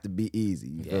saying? You got to be easy.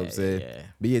 You feel what I'm saying? Yeah.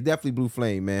 But yeah, definitely Blue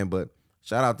Flame, man. But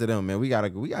shout out to them, man. We gotta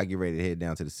get ready to head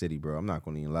down to the city, bro. I'm not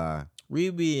gonna even lie. We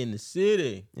be in the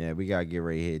city. Yeah, we gotta get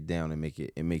ready to head down and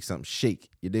make something shake.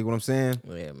 You dig what I'm saying?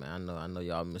 Yeah, man. I know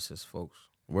y'all miss us, folks.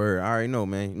 Word. I already know,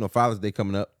 man. You know, Father's Day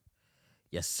coming up.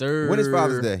 Yes, sir. When is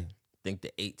Father's Day? I think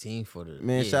the 18th for the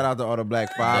Man, yeah. shout out to all the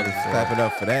black fathers. Yeah. Clap it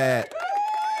up for that.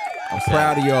 I'm What's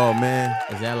proud that? of y'all, man.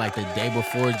 Is that like the day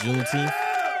before Juneteenth?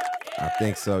 I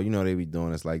think so. You know they be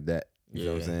doing us like that. You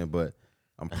know what I'm Yeah. saying? But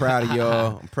I'm proud of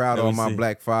y'all. I'm proud of Let all me my see.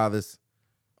 black fathers.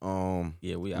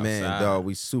 Yeah, we outside. Man, dog,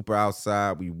 we super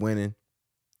outside. We winning.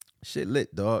 Shit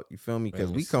lit, dog. You feel me? Because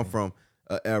Let me we come see. from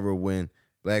an era when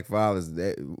black fathers,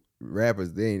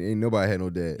 rappers, they ain't nobody had no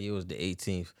dad. It was the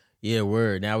 18th. Yeah,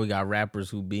 word. Now we got rappers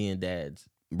who being dads.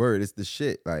 Word, it's the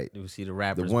shit. Like, We see the the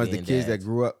rappers ones, the being kids dads. that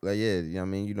grew up, like, yeah, you know what I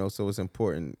mean? You know, so it's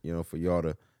important, you know, for y'all to,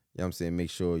 you know what I'm saying, make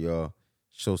sure y'all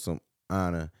show some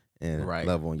honor and Right.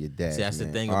 love on your dad. See, that's the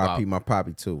thing R.I.P. about- my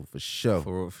poppy too, for sure.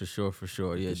 For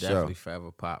sure. Yeah, For sure. definitely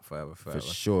forever pop, forever. For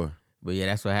sure. But yeah,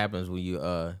 that's what happens when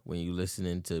you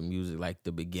listening to music like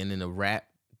the beginning of rap.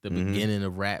 The Mhm. beginning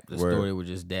of rap, the Word. story was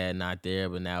just dad not there,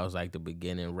 but now it's like the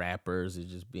beginning rappers is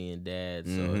just being dads.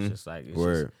 So Mhm. it's just like it's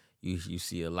Word. just, you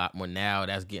see a lot more now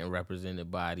that's getting represented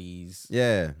by these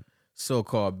Yeah.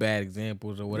 so-called bad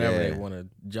examples or whatever they Yeah. want to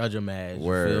judge them as. You feel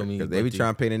Word. me? Because they But be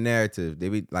trying to paint a narrative. They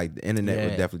be like, the internet would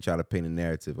Yeah. definitely try to paint a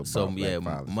narrative about So black yeah,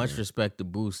 fathers, much man. respect to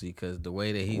Boosie because the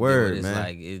way that he Word, do it is man.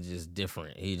 like it's just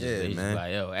different. He just, Yeah, he's man. just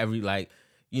like yo, every like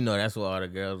you know that's what all the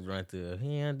girls run through.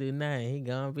 He don't do nothing. He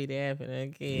gonna be there for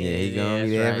them kids. Yeah, he gonna be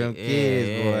that's there for them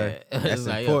kids, boy. It's That's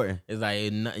like, yo, important. it's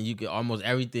like nothing you can almost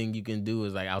everything you can do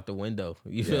is like out the window.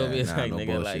 You feel me? It's nah, like no nigga,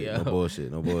 bullshit, like yo, no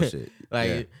bullshit, no bullshit. like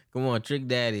yeah. come on, Trick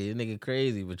Daddy, this nigga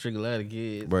crazy, but Trick love the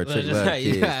kids. Bro, So Trick it's love the like,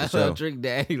 kids, you gotta for love sure. Trick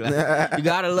Daddy. Like, you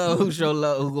gotta love who show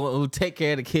love, who take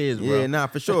care of the kids, bro. Yeah, nah,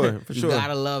 for sure, for You sure.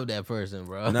 gotta love that person,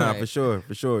 bro. Nah, Like, for sure,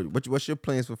 for sure. What's your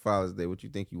plans for Father's Day? What you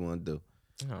think you want to do?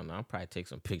 I don't know. I'll probably take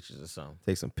some pictures or something.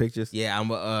 Take some pictures? Yeah, I'm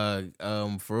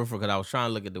for real, because I was trying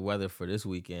to look at the weather for this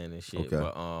weekend and shit. Okay.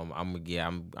 But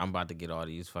I'm about to get all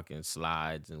these fucking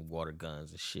slides and water guns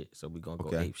and shit. So we gonna go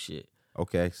Okay. ape shit.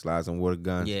 Okay, slides and water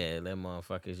guns. Yeah, let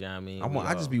motherfuckers, you know what I mean?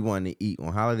 I just be wanting to eat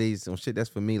on holidays, on shit that's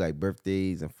for me, like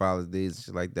birthdays and Father's Days and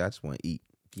shit like that. I just want to eat.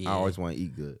 Yeah. I always want to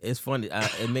eat good. It's funny.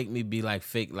 It make me be like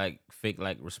fake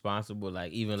responsible.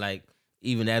 Like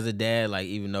even as a dad, like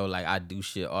even though like I do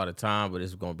shit all the time, but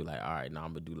it's gonna be like, all right, now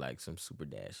I'm gonna do like some super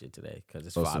dad shit today because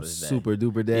it's Some Father's Day. super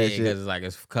duper Yeah, dad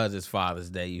shit. because it's Father's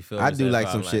Day. You feel me? I So do that's like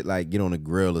why some I'm shit like get on a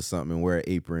grill or something and wear an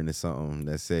apron or something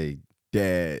that say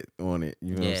dad on it. You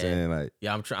know what I'm Yeah. saying? Like,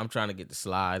 Yeah, I'm trying to get the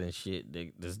slide and shit,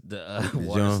 the The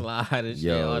water junk? slide and shit,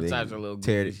 yo, all they types of little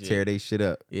tear goofy shit. tear they shit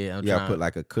up. Yeah, I'm You gotta trying. put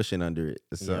like a cushion under it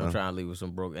or Yeah, something. I'm trying to leave with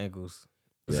some broke ankles.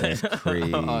 Yeah, that's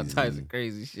all types crazy. of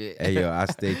crazy shit. Hey yo, I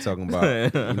stay talking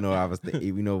about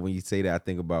when you say that I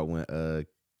think about when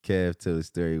Kev told the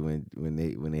story when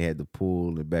they had the pool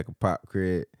in the back of Pop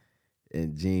crib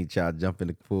and Gene tried to jump in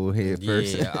the pool head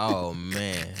first. Yeah. Oh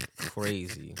man,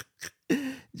 crazy.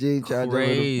 Gene tried to jump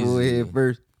in the pool Crazy. head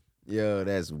first. Yo,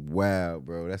 that's wild,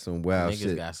 bro. That's some wild Niggas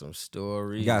shit. got some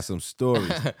stories. Got some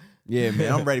stories. Yeah,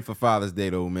 man. I'm ready for Father's Day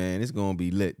though, man. It's gonna be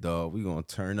lit, dog. We gonna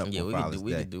turn up Yeah, on we Father's can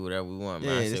Day. do whatever we want,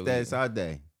 man. Yeah, I say it's our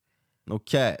day. No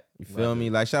cat. You feel Love me?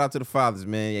 it. Like, shout out to the fathers,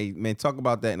 man. Hey, man, talk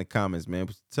about that in the comments, man.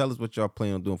 Tell us what y'all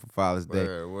plan on doing for Father's Day.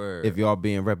 Word. If y'all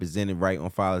being represented right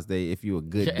on Father's Day, if you a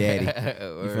good daddy. You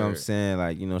feel what I'm Word. saying?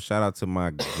 Like, shout out to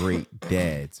my great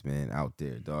dads, man, out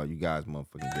there, dog. You guys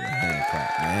motherfucking get a hand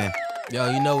clap, man. Yo,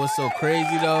 you know what's so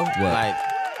crazy though? What? Like,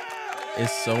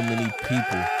 it's so many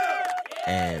people,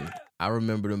 and I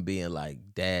remember them being like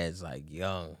dads, like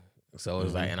young. So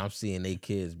it's like, and I'm seeing they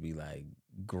kids be like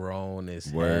grown as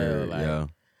hell. Word, Like, yo.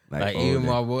 Like older. even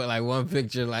my boy, like one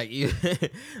picture, like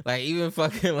even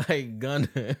fucking like Gunner.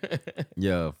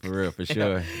 Yo, for real, for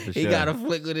sure. He got a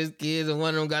flick with his kids, and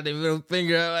one of them got their middle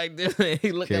finger out like this. And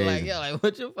he looking Crazy. like, yo, like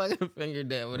what your fucking finger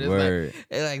down? But it's Word. like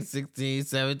it's like 16,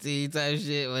 17 type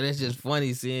shit. But it's just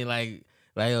funny seeing like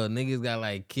yo, niggas got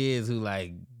like kids who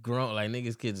like grown, like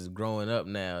niggas kids is growing up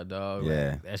now, dog.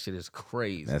 Yeah. Like, that shit is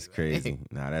crazy. That's crazy.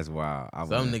 Nah, that's wild.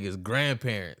 Some niggas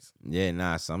grandparents. Yeah,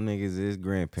 nah, some niggas is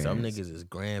grandparents. Some niggas is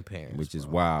grandparents, which is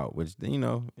bro. wild. Which, you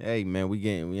know, hey, man, we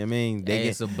getting, you know what I mean?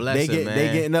 It's a blessing, man.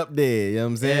 They getting up there, you know what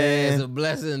I'm saying? Yeah, it's a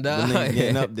blessing, The dog. niggas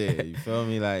getting up there, you feel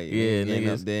me? Like, Yeah, getting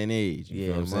niggas- up there in age, you Yeah,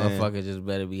 feel what I'm saying? motherfuckers just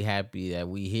better be happy that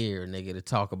we here, nigga, to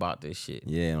talk about this shit.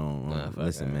 Yeah, Motherfucker,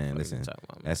 listen, man, motherfucker listen. talk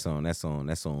about, man.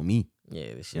 That's on me.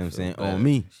 Yeah, this shit. You know what I'm feel saying? better. On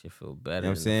me. Shit feel better. You know what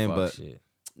I'm than saying? fuck But shit.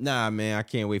 nah, man, I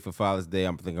can't wait for Father's Day.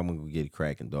 I think I'm gonna get it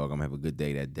cracking, dog. I'm gonna have a good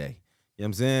day that day. You know what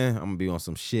I'm saying? I'm gonna be on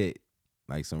some shit,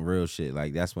 like some real shit.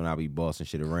 Like that's when I'll be bossing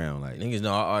shit around. Like Niggas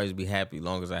know I always be happy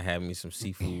long as I have me some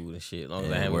seafood and shit. Long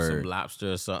as I have me some word.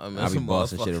 lobster or something. I'll be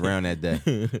bossing shit around that day.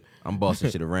 I'm bossing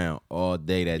shit around all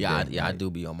day that Yeah, day. I like, do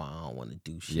be on my I don't want to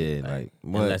do shit. Yeah, like,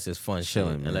 what? unless it's fun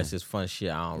Chilling, shit. man. Unless it's fun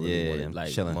shit, I don't really Yeah, want I'm to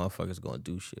like chilling. motherfuckers gonna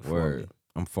do shit for Word. me.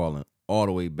 I'm falling all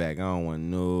the way back. I don't want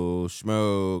no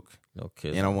smoke. No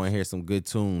kids. And I want to hear some good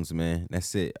tunes, man.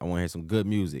 That's it. I want to hear some good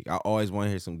music. I always want to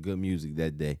hear some good music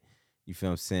that day. You feel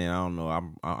what I'm saying? I don't know.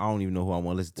 I don't even know who I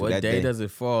want to listen to What that day day. does it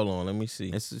fall on? Let me see.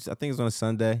 I think it's on a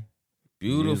Sunday.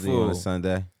 Usually Beautiful. on a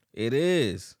Sunday. It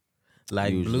is.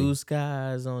 Like Usually. blue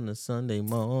skies on a Sunday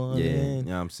morning. Yeah, you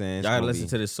know what I'm saying? It's Y'all gotta gonna listen be-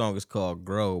 to this song. It's called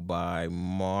Grow by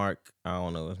Mark. I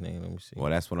don't know his name. Let me see. Well,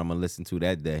 that's what I'm gonna listen to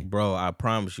that day. Bro, I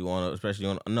promise you, especially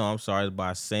on. No, I'm sorry. It's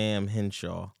by Sam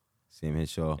Henshaw. Sam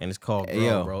Henshaw. And it's called Hey, Grow,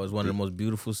 yo. bro. It's one of the most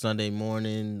beautiful Sunday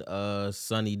morning,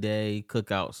 sunny day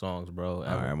cookout songs, bro. All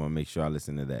ever. right, I'm gonna make sure I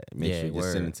listen to that. Make Yeah, sure you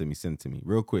just send word. it to me. Send it to me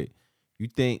real quick. Do you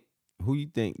think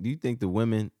the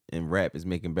women in rap is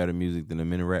making better music than the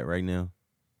men in rap right now?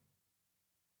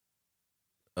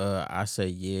 I say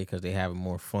yeah, because they having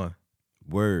more fun.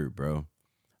 Word, bro.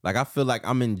 Like I feel like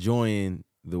I'm enjoying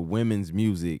the women's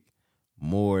music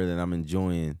more than I'm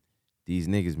enjoying these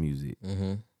niggas' music.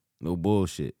 Mm-hmm. No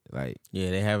bullshit. Like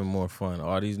Yeah, they having more fun.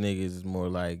 All these niggas is more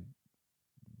like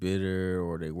bitter,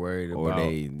 or they worried or about.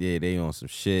 they on some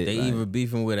shit. They like, either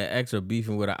beefing with an ex or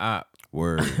beefing with an op.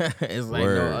 word. It's like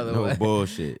Word. no other way.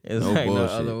 Bullshit. It's no like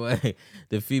bullshit. no other way.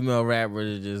 The female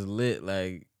rappers are just lit.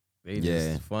 Like they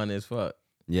Yeah. just fun as fuck.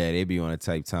 Yeah, they be on a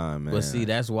type time, man. But see,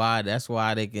 that's why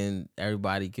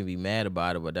everybody can be mad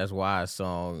about it. But that's why a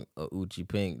song Uchi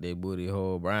Pink, They Booty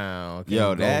Hole Brown can yo,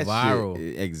 go that viral.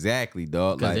 shit, exactly,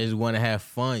 dog. Because Like they just want to have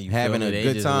fun. You having feel me? a They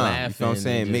good just time. laughing, You know what I'm they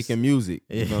saying? just- Making music.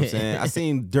 You know what I'm saying? I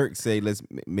seen Dirk say, "Let's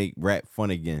make rap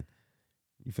fun again."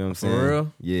 You feel what I'm For saying?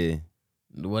 real? Yeah.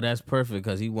 Well, that's perfect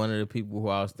because he one of the people who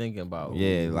I was thinking about.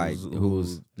 Yeah, like,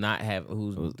 who's not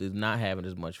having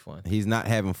as much fun. He's not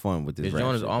having fun with this This rap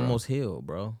joint is shit, bro. almost healed,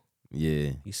 bro. Yeah.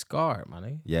 He's scarred, my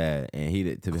nigga. Yeah, and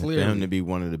for Clearly. him to be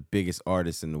one of the biggest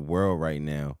artists in the world right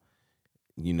now,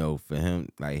 you know, for him,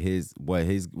 like what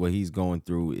he's going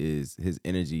through is his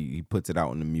energy. He puts it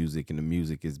out in the music, and the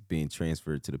music is being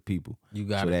transferred to the people. You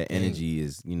got So that energy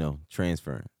is,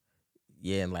 transferring.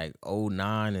 Yeah, in like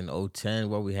 09 and 010,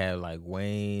 where we had like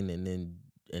Wayne, and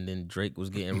then Drake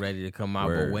was getting ready to come out,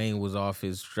 Word. but Wayne was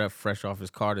fresh off his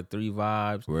Carter 3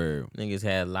 vibes. Where Niggas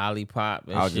had Lollipop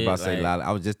and I was shit. just about to say, like,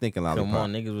 I was just thinking Lollipop. come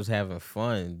on, niggas was having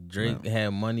fun. Drake had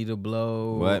Money to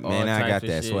Blow. What, man? all I got types of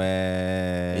that shit.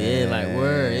 swag. Yeah, like,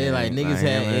 word. Yeah, like, niggas My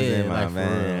had- hammers yeah, in my like, for real.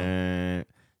 van. You know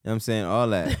what I'm saying? All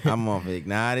that. I'm off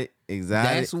Exotic.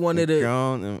 That's one of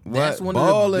the- that's one of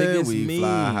the Ballin', biggest we memes.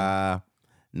 fly high.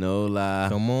 No lie.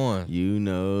 Come on. You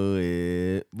know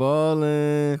it.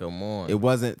 Ballin'. Come on. It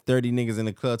wasn't 30 niggas in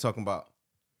the club talking about.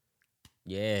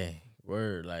 Yeah,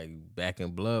 word. Like, Back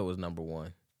in Blood was number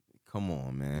one. Come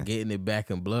on, man. Getting it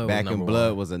Back in Blood Back was in number Blood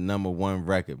one. was a #1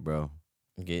 record, bro.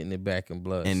 Getting it Back in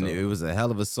Blood. And so. it was a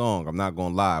hell of a song. I'm not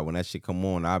gonna lie. When that shit come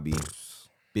on, I'll be,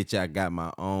 bitch, I got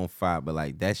my own fire. But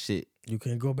like that shit, You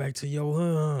can go back to your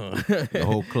huh. the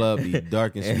whole club be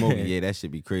dark and smoky. Yeah, that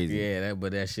shit be crazy. Yeah,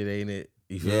 but that shit ain't it.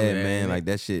 You feel Yeah, me? man. Like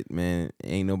that shit, man.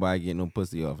 Ain't nobody getting no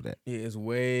pussy off that. Yeah, it's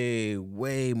way,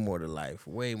 way more to life.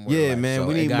 Way more. Yeah, to life. man, So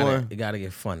we need more. It gotta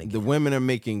get funny. The women are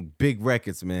making big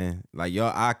records, man. Like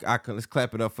y'all, let's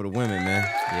clap it up for the women, man.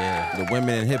 Yeah. The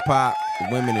women in hip hop, the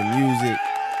women in music.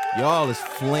 Y'all is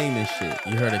flaming shit.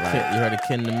 You heard of Like, you heard of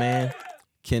Ken the Man?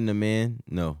 Ken the Man?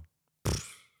 No.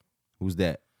 Who's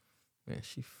that? Man,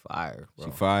 she fire, bro.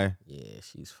 She fire? Yeah,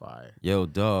 she's fire. Yo,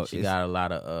 dog. She got a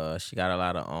lot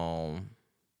of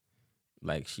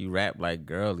like she rap like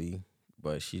girly,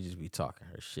 but she just be talking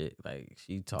her shit. Like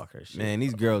she talk her shit. Man,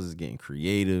 these girls is getting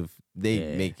creative.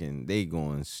 They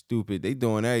going stupid. They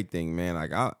doing everything, man.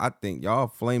 Like I think y'all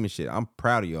flaming shit. I'm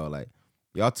proud of y'all. Like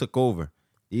y'all took over.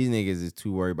 These niggas is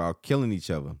too worried about killing each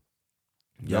other.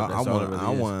 Y'all,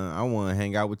 I want to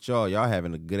hang out with y'all. Y'all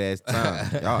having a good ass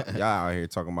time. y'all out here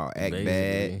talking about act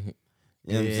bad.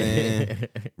 You know what I'm saying?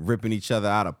 Ripping each other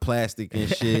out of plastic and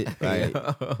shit. Like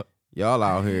y'all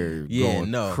out here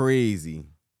going crazy.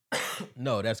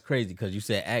 No, that's crazy because you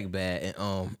said act bad,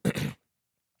 and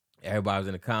everybody was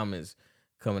in the comments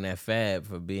coming at Fab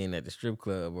for being at the strip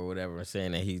club or whatever, and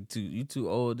saying that you too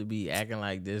old to be acting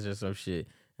like this or some shit.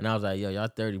 And I was like, yo, y'all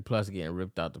 30 plus getting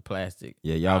ripped out the plastic.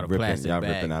 Yeah, y'all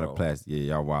ripping out of plastic.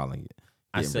 Yeah, y'all wilding it.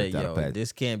 I said, yo,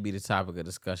 this can't be the topic of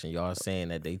discussion. Y'all saying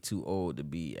that they too old to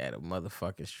be at a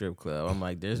motherfucking strip club. I'm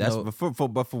like,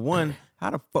 but for one, how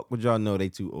the fuck would y'all know they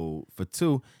too old? For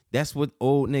two, that's what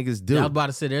old niggas do. I was about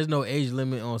to say, there's no age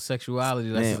limit on sexuality.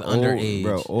 Unless it's underage.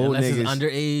 Bro, unless it's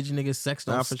underage, niggas, sex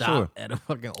don't stop at a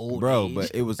fucking old age.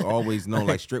 But it was always known,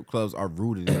 like strip clubs are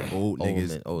rooted in old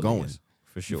niggas going. Niggas.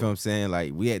 For sure. You feel what I'm saying?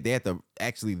 Like they had the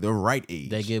actually the right age.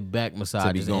 They get back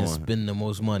massages and spend the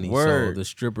most money. Word. So the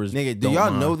strippers, nigga, do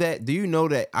y'all know that? Do you know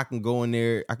that I can go in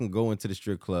there? I can go into the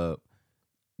strip club,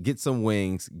 get some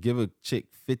wings, give a chick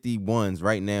 51s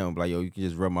right now, and be like, yo, you can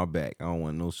just rub my back. I don't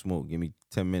want no smoke. Give me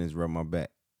 10 minutes, rub my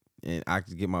back, and I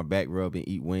can get my back rubbed and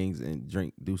eat wings and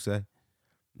drink Douce.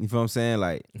 You feel what I'm saying?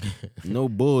 Like, no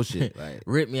bullshit. Like,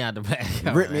 rip me out the back.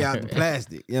 Rip me out the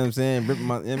plastic. You know what I'm saying? Rip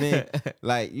my, you know what I mean?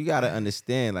 Like, you gotta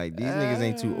understand, like, these niggas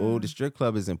ain't too old. The strip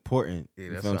club is important. Yeah,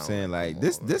 you feel what I'm saying? Like,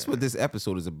 this what this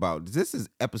episode is about.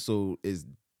 Episode is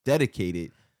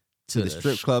dedicated to the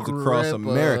strip clubs across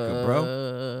America,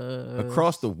 bro.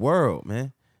 Across the world,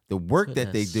 man. The work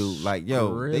that they do, like,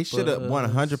 yo, they should have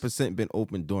 100% been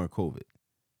open during COVID.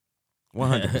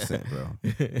 100%, bro.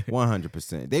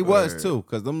 100%. They was too,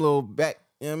 cause them little back,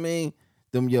 you know what I mean?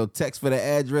 Them text for the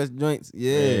address joints.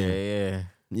 Yeah.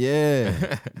 You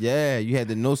had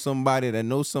to know somebody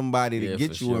to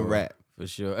get you in rap. For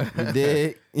sure. You dig?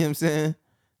 You know what I'm saying?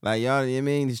 Like y'all, you know what I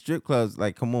mean? The strip clubs,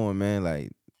 like, come on, man.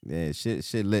 Like, yeah,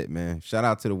 shit lit, man. Shout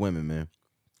out to the women, man.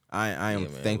 I am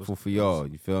thankful for y'all.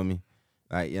 You feel me?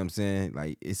 Like, you know what I'm saying?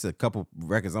 Like, it's a couple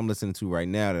records I'm listening to right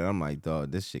now that I'm like,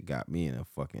 dog, this shit got me in a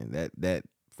fucking, that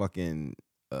fucking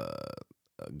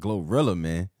Glorilla,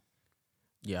 man.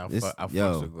 Yeah, I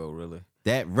fucks with Glorilla.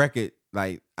 That record,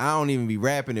 like, I don't even be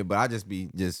rapping it, but I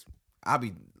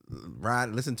be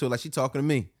riding, listening to it like she talking to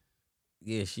me.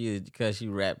 Yeah, she is, because she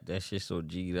rapped that shit so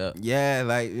G'd up. Yeah,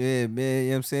 like, yeah, man, you know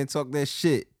what I'm saying? Talk that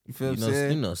shit. You feel what I'm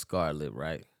saying? You know Scarlett,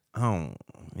 right?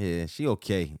 Yeah, she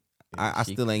okay. I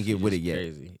still ain't get with it yet.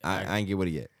 Crazy. I ain't get with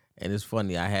it yet. And it's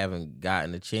funny, I haven't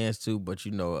gotten a chance to, but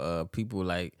you know, people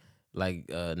like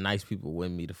nice people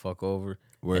win me the fuck over.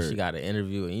 Word. And she got an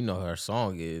interview, and you know her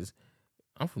song is,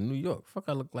 I'm from New York. Fuck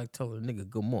I look like telling a nigga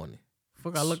good morning.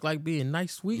 Fuck I look like being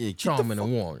nice, sweet, charming,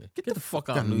 and warming. Get the fuck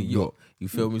out of New York. You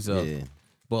feel me? So,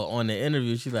 but on the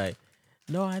interview, she like,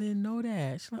 no, I didn't know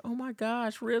that. She's like, oh my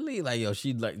gosh, really? Like, yo,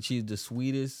 she's the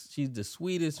sweetest. She's the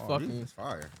sweetest fucking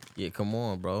fire. Yeah, come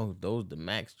on, bro. Those the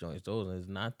max joints. Those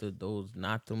not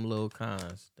them little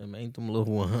cons. Them ain't them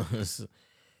little ones.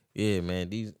 Yeah, man.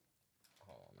 These.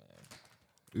 Oh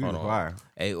man. Hold on. Fire.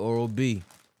 Hey, Oral B.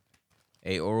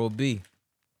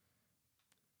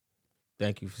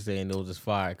 Thank you for saying those is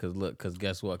fire. Cause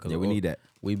guess what? We need that.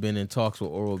 We've been in talks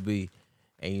with Oral B.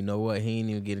 And you know what? He ain't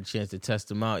even get a chance to test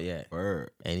them out yet. Word.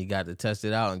 And he got to test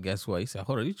it out. And guess what? He said,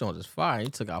 hold on, these joints is fire. He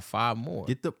took out 5 more.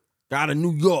 Get the out of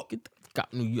New York.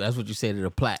 That's what you say to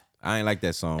the Platt. I ain't like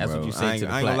that song, That's bro. what you say to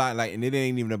the I ain't gonna Platt. lie. Like, and it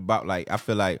ain't even about, like, I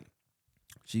feel like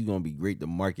she's gonna be great to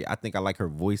market. I think I like her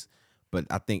voice, but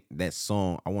I think that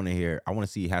song, I want to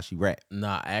see how she rap.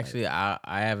 Nah, actually, I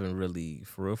haven't really,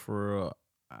 for real,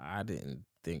 I didn't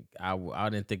think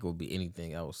it would be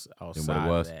anything else outside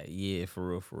of that. Yeah,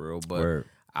 for real. But Word.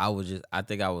 I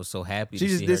think I was so happy. She to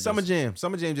just see did her Summer Jam.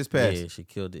 Summer Jam just passed. Yeah, she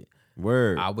killed it.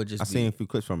 Word. I seen a few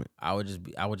clips from it. I was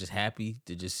just happy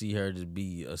to just see her just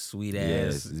be a sweet ass.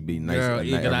 Yes, just be nice, girl.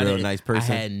 a real nice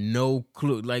person. I had no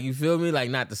clue. Like, you feel me? Like,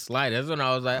 not the slightest. That's when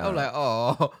I was like,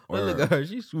 oh, look at her.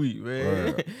 She's sweet,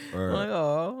 man. Word. I'm like,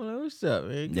 oh, what's up,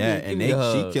 man?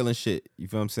 She killing shit. You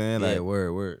feel what I'm saying? Like, yeah,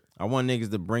 word. I want niggas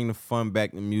to bring the fun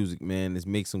back to music, man. Let's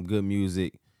make some good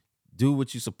music. Do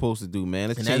what you're supposed to do, man.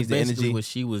 Let's change the energy. What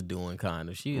she was doing, kind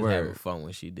of. She was having fun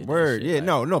when she did. Word, that shit.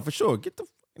 yeah, Like, no, for sure.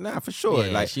 For sure.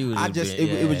 Yeah, like, she was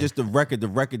it was just the record. The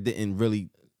record didn't really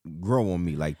grow on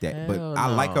me like that. But I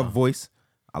like her voice.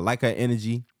 I like her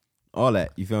energy. all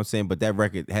that. You feel what I'm saying? But that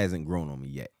record hasn't grown on me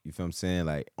yet. You feel what I'm saying?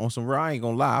 Like on some raw, I ain't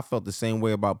gonna lie, I felt the same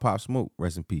way about Pop Smoke.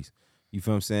 Rest in peace. You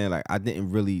feel what I'm saying? Like I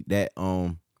didn't really that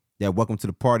Welcome to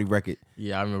the Party record.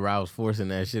 Yeah, I remember I was forcing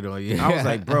that shit on you. I was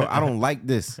like, bro, I don't like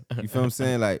this. You feel what I'm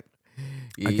saying? Like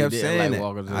Yeah, I kept saying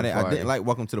like I didn't like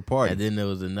Welcome to the Party. And then there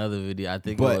was another video. I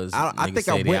think But it was I think I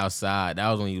Say They went- Outside. That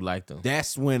was when you liked them.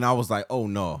 That's when I was like, oh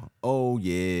no, oh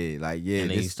yeah, like yeah. And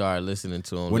then you This, started listening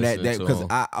to them. when that because him.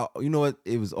 I you know what?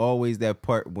 It was always that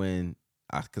part when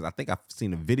because I think I've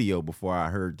seen a video before I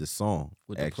heard the song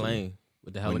with actually. the plane,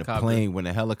 with the When the helicopter. plane,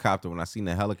 when I seen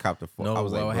the helicopter fall, No, I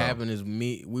was what like, bro, happened is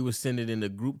we would send it in the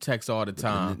group text all the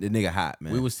time. the nigga hot,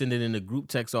 man. We would send it in the group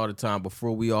text all the time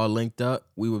before we all linked up.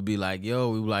 We would be like,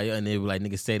 yo, we were like, and they would be like,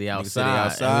 niggas say they outside.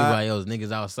 outside. And we were like, yo,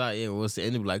 niggas outside. Yeah, we'll say,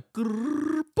 and they be like,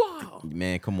 grrr, pow.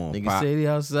 man, come on, Niggas Pop. say they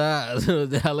outside.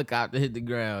 The helicopter hit the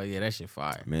ground. Yeah, that shit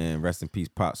fire. Man, rest in peace,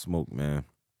 Pop Smoke, man.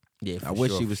 Yeah, I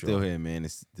wish he was still here, man.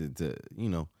 It's you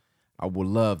know, I would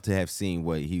love to have seen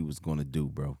what he was gonna do,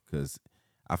 bro, because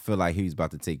I feel like he was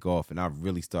about to take off, and I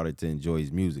really started to enjoy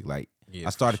his music. Like Yeah, I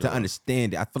started for sure. to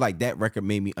understand it. I feel like that record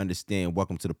made me understand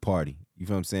Welcome to the Party. You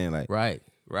feel what I'm saying? Like Right.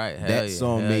 Hell that yeah,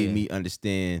 song hell made yeah. me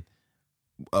understand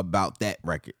about that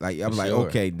record. Like I'm For like, sure.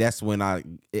 okay, that's when I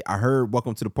heard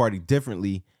Welcome to the Party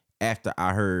differently after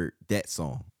I heard that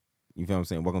song. You feel what I'm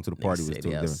saying? Welcome to the Party Niggas was say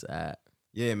totally they different. outside.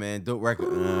 Yeah, man, dope record.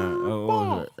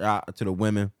 Shout out to the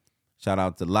women. Shout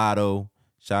out to Lotto.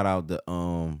 Shout out to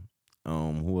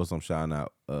who else I'm shouting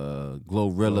out?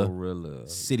 Glorilla, Glorilla,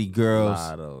 City Girls.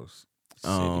 Lottos,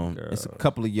 It's a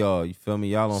couple of y'all. You feel me?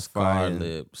 Y'all on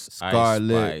fire. Scar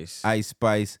Lips, Ice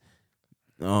Spice.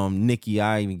 Nikki.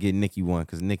 I ain't even get Nikki one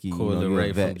because Nikki, Coyle you Ray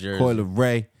a vet. from Jersey. Coyle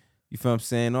Ray. You feel what I'm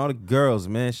saying? All the girls,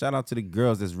 man. Shout out to the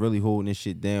girls that's really holding this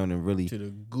shit down and really to the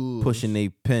goods, pushing they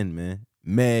pen, man.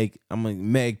 Meg,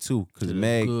 Meg too, to cause the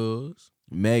Meg goods.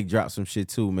 dropped some shit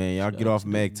too, man. Y'all Shout get out off to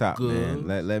the Meg top, man.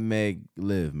 goods. Let Meg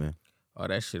live, man. Oh,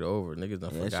 that shit over. Niggas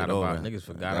done Yeah, that forgot shit about. over. Niggas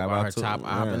forgot Forgot about her too. top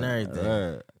op and Yeah, everything.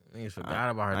 yeah. Niggas forgot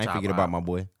about her I ain't top forget op. about my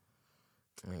boy.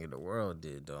 Nigga, the world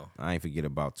did though. I ain't forget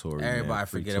about Tory. Everybody man.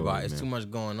 Free forget Tory, about. It's man. too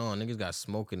much going on. Niggas got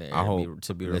smoke in the air I hope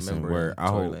to be listen, remembered. word. in I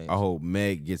Tory hope Lanez. I hope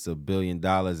Meg gets $1 billion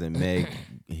and Meg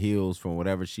heals from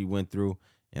whatever she went through,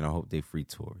 and I hope they free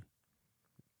Tory.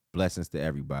 Blessings to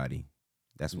everybody.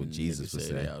 That's what Jesus would Niggas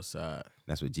say. they outside.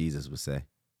 That's what Jesus would say.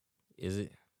 Is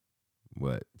it?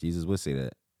 What Jesus would say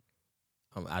that.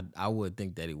 I would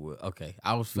think that he would. Okay,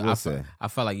 He would say. I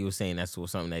felt like you were saying that's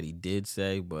something that he did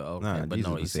say, but okay, Nah, but Jesus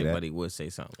no, would he say said, that. but he would say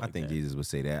something. I Like think that. Jesus would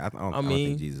say that. I don't I mean,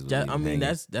 think Jesus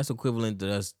would that's equivalent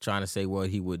to us trying to say what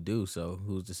he would do. So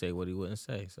who's to say what he wouldn't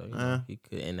say? So you know, he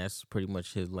could, and that's pretty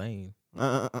much his lane.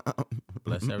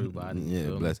 Bless everybody. you Yeah,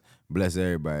 feel me? bless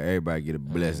everybody. Everybody get a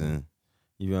blessing.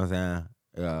 You know what I'm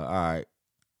saying? All right.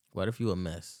 What if you a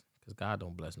mess? Because God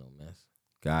don't bless no mess.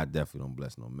 God definitely don't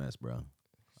bless no mess, bro.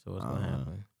 So what's gonna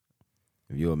happen?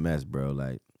 If you're a mess, bro,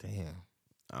 like Damn.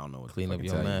 I don't know what Clean to up fucking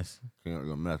your tell you. mess. Clean up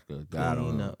your mess, cause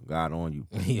Clean God on you.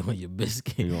 You on your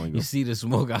biscuit. He on You your- see the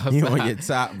smoke outside. He on your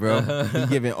top, bro. He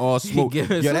giving all smoke. Yo,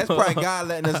 giving that's smoke. probably God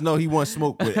letting us know he wants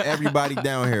smoke with everybody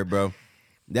down here, bro.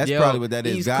 That's Yo, probably what that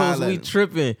is. East God Coast, we letting-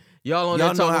 tripping. Y'all on Y'all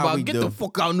there know talking how we about get do. the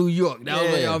fuck out New York. That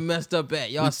was where Yeah. y'all messed up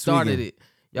at. Y'all We started tweaking. it.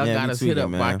 Y'all Yeah, got we us hit up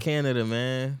tweaking, by man. Canada,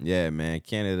 man. Yeah, man.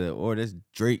 Canada or this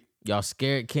Drake. Y'all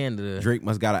scared Canada. Drake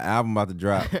must got an album about to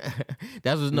drop.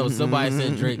 That's what no. Somebody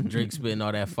said Drake spitting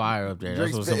all that fire up there.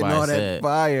 That's Drake what spitting somebody all that said.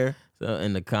 fire. So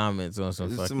in the comments on some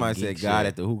fucking Somebody geek said God shit.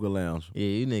 at the hookah lounge. Yeah,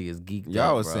 you niggas geeked Y'all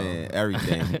up, was bro. saying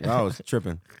everything. Y'all was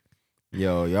tripping.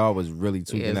 Yo, y'all was really Yeah,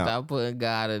 tweaking out. stop putting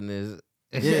God in this.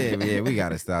 Yeah, we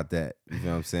gotta stop that. You know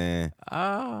what I'm saying?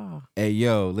 Ah. Hey,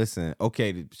 yo, listen.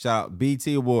 Okay, shout out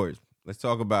BT Awards. Let's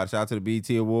talk about it. Shout out to the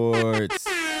BT Awards.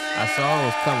 I saw it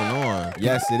was coming on.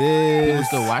 Yes, it is. People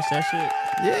still watch that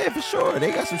shit? Yeah, for sure.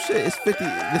 They got some shit. It's 50.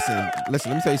 Listen,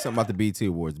 let me tell you something about the BT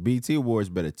Awards. BT Awards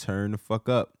better turn the fuck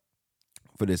up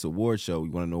for this award show.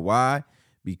 You want to know why?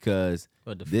 Because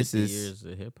What, the this 50 is years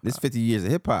of hip-hop? this 50 years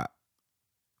of hip hop.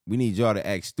 We need y'all to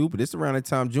act stupid. This around the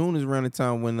time, June is around the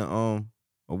time when the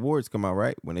awards come out,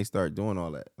 right? When they start doing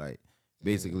all that. Like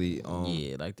basically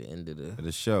yeah, like the end of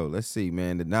the show. Let's see,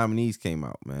 man. The nominees came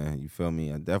out, man. You feel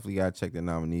me? I definitely gotta check the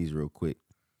nominees real quick.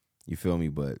 You feel me?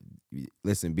 But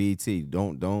listen, BT,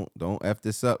 don't F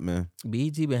this up, man.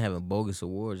 BET been having bogus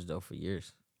awards though for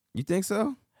years. You think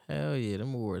so? Hell yeah,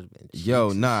 them awards been cheeks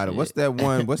Yo, and nah. shit. What's that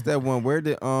one? Where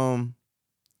did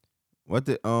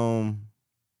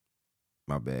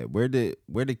my bad. Where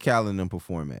did Cal and them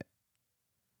perform at?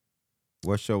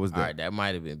 What show was that? All right, that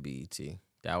might have been BET.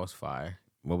 That was fire.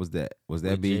 What was that? Was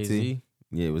that With BT? Jay-Z?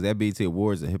 Yeah, was that BET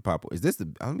Awards or Hip Hop? Is this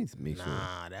the? Let me make sure.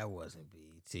 Nah, that wasn't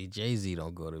BET. Jay-Z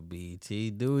don't go to BET,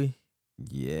 do he?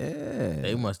 Yeah,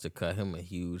 They must have cut him a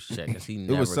huge check, cause he it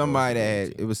never. was somebody that goes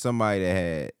had. to It was somebody that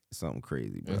had something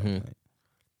crazy, bro. Mhm. Like,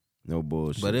 no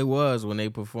bullshit. But it was when they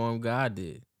performed God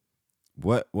Did.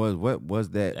 what was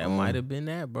that? That might have been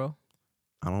that, bro.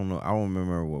 I don't know. I don't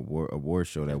remember what award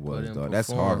show that Just put was, in dog. That's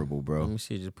perform. horrible, bro. Let me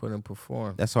see. Just put in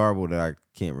perform. That's horrible that I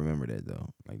can't remember that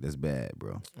though. Like that's bad,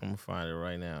 bro. I'm gonna find it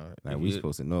right now. Like If we you-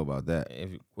 supposed to know about that.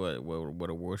 If what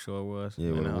award show it was?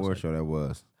 Yeah, Man, what that was award like, show that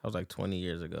was. That was like 20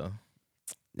 years ago.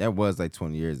 That was like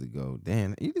 20 years ago.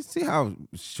 Damn, you can see how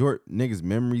short niggas'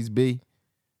 memories be.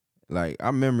 Like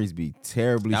our memories be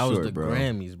terribly That short, was the bro.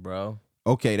 Grammys, bro.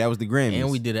 Okay, that was the Grammys.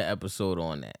 And we did an episode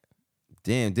on that.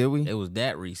 Damn, did we? It was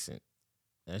that recent.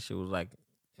 That shit was like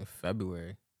in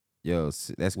February. Yo,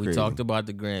 that's We crazy. talked about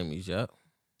the Grammys, yup.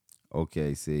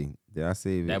 Okay, see, did I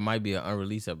save it? That might be an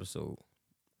unreleased episode.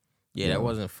 Yeah, Yo. that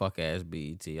wasn't fuck ass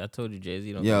BET. I told you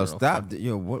Jay-Z don't Yo, go to no stop. fuck-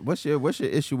 Yo, what's your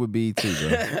issue with BET, bro?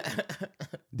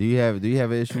 do you have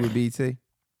an issue with BET?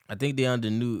 I think they under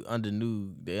new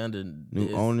ownership.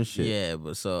 Yeah,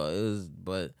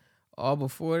 but all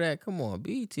before that, come on,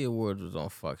 BET Awards was on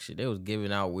fuck shit. They was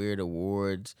giving out weird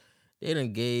awards.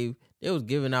 They was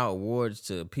giving out awards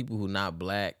to people who not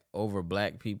black over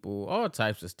black people, all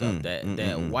types of stuff that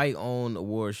white owned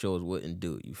award shows wouldn't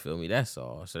do. You feel me? That's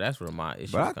all. So that's where my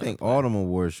issue. But I think all them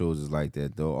award shows is like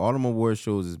that though. All them award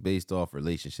shows is based off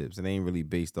relationships. It ain't really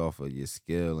based off of your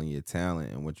skill and your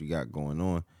talent and what you got going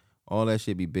on. All that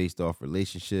shit be based off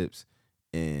relationships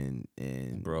and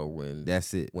bro, when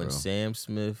that's it. When bro. Sam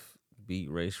Smith beat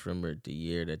Ray Shrimmer the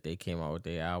year that they came out with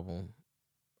their album,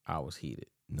 I was heated.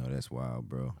 No, that's wild,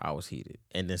 bro. I was heated.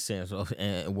 And then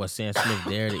was Sam Smith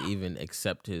there to even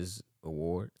accept his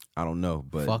award? I don't know,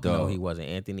 but Fuck dog, no, he wasn't.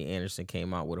 Anthony Anderson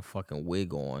came out with a fucking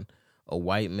wig on, a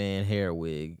white man hair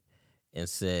wig, and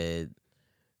said,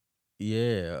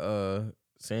 "Yeah,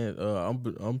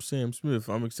 I'm Sam Smith.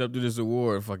 I'm accepting this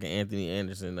award." Fucking Anthony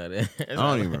Anderson. I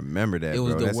don't even remember that. It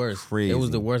was bro. the That's worst. Crazy. It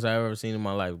was the worst I've ever seen in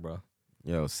my life, bro.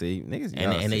 Yo, see, niggas,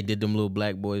 And they did them little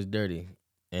black boys dirty.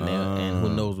 And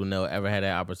who knows when they'll ever have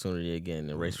that opportunity again.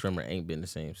 And Ray Shrimmer ain't been the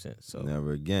same since. So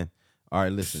never again. All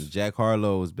right, listen. Jack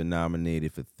Harlow has been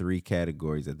nominated for 3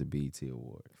 categories at the BET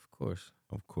Awards.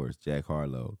 Of course, Jack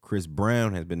Harlow. Chris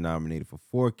Brown has been nominated for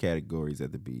 4 categories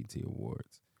at the BET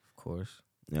Awards. Of course.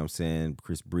 You know what I'm saying?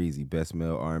 Chris Breezy, Best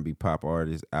Male R&B Pop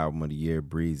Artist, Album of the Year,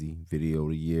 Breezy, Video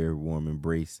of the Year, Warm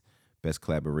Embrace, Best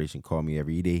Collaboration, Call Me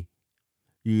Every Day.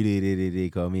 You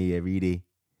did, call me every day.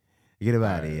 Get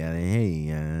about it. Hey,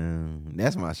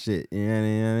 that's my shit.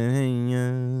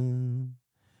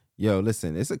 Yo,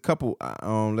 listen, it's a couple.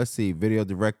 Let's see. Video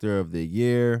Director of the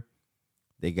Year.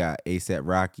 They got A$AP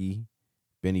Rocky,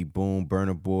 Benny Boone,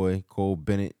 Burna Boy, Cole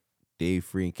Bennett, Dave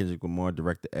Free, and Kendrick Lamar.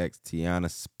 Director X, Tiana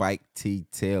Spike T.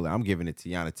 Taylor. I'm giving it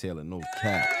Tiana Taylor. No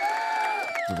cap.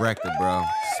 Director, bro.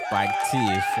 Spike T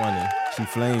is funny. She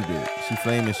flamed it. She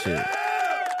flaming shit.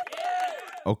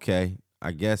 Okay,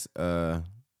 I guess I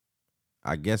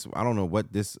don't know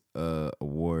what this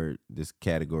award, this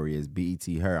category is. BET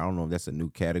Her. I don't know if that's a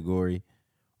new category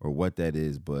or what that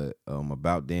is, but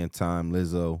About Damn Time,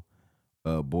 Lizzo,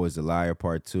 Boys a Liar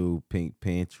Part 2, Pink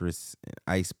Panthers,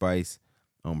 Ice Spice,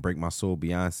 Break My Soul,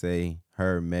 Beyonce,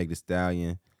 Her, Meg Thee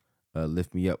Stallion,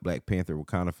 Lift Me Up, Black Panther,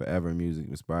 Wakanda Forever, music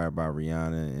inspired by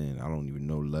Rihanna, and I don't even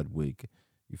know Ludwig.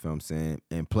 You feel what I'm saying?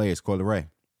 And Players, Coyle Ray.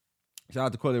 Shout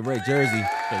out to Coyle Ray, Jersey,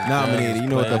 nominated. You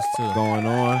know what the fuck going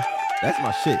on. That's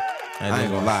my shit. I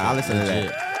ain't gonna lie. I listen to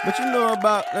that. But you know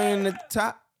about in the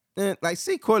top, like,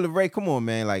 see, Coyle Ray, come on,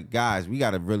 man. Like, guys, we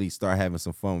gotta really start having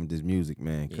some fun with this music,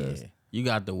 man. Cause you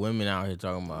got the women out here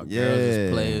talking about girls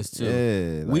as players too.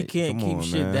 Yeah, we like, can't come keep on,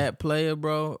 shit man. that player,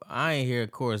 bro. I ain't hear a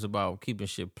chorus about keeping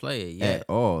shit player yet. At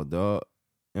all, dog. You know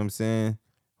what I'm saying?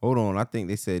 Hold on. I think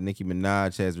they said Nicki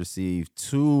Minaj has received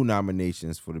 2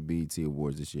 nominations for the BET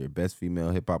Awards this year. Best Female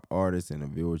Hip Hop Artist and a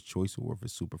Viewer's Choice Award for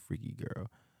Super Freaky Girl.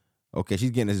 Okay, she's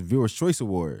getting this Viewer's Choice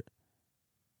Award.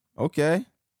 Okay.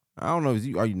 I don't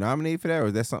know. Are you nominated for that, or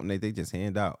is that something that they just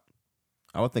hand out?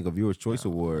 I would think a Viewer's Choice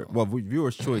Award. Well,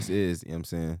 Viewer's Choice is, you know what I'm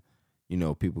saying? You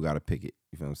know, people got to pick it.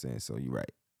 You feel what I'm saying? So you're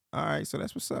right. All right, so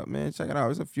that's what's up, man. Check it out.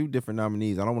 There's a few different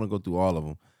nominees. I don't want to go through all of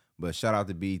them, but shout out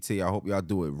to BET. I hope y'all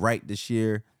do it right this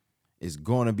year. It's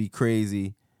going to be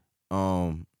crazy.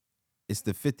 It's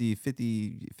the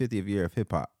 50th year of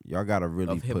hip hop. Y'all got to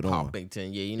really put on. Yeah,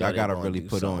 you know y'all got to really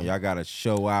put on. Y'all got to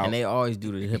show out. And they always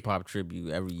do the hip hop tribute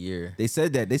every year. They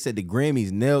said that. They said the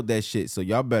Grammys nailed that shit. So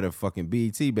y'all better fucking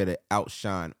BET better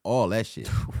outshine all that shit.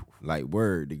 Like,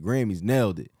 word, the Grammys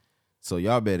nailed it. So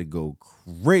y'all better go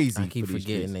crazy. I keep for these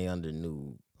forgetting streets. they under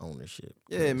new ownership.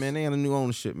 Yeah, man, they on a new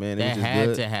ownership, man. They That was just had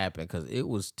good. to happen because it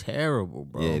was terrible,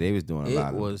 bro. Yeah, they was doing a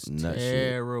lot It of was nut shit.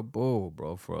 terrible,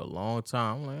 bro, for a long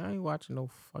time. I'm like, I ain't watching no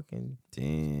fucking.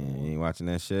 Damn, you ain't watching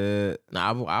that shit.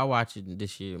 Nah, I watch it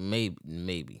this year.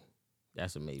 Maybe.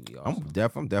 That's a maybe. Also, I'm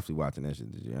definitely watching that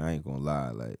shit this year. I ain't gonna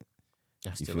lie, like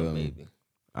that's you still feel a me? maybe.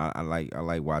 I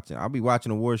like watching. I'll be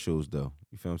watching award shows though.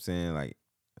 You feel what I'm saying? Like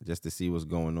just to see what's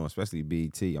going on, especially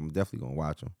BET. I'm definitely gonna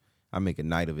watch them. I make a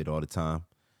night of it all the time.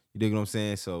 You dig what I'm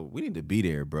saying? So we need to be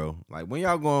there, bro. Like when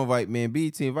y'all go invite, man,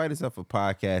 BET, invite us up for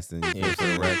podcasting. You Yeah, feel for the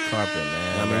what I'm red saying? carpet,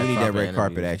 man. I mean, we need that red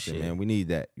carpet interviews and action, shit. man. We need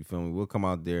that. You feel me? We'll come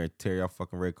out there and tear y'all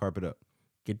fucking red carpet up.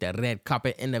 Get that red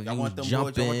carpet interviews Y'all want them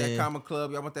jumping. boys? Y'all want that common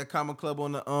club? Y'all want that common club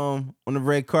on the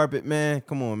red carpet, man?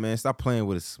 Come on, man. Stop playing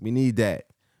with us. We need that.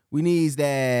 We needs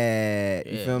that.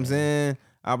 You Yeah, feel what I'm man. saying?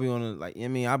 I'll be on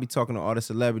I'll be talking to all the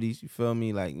celebrities. You feel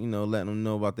me? Like, letting them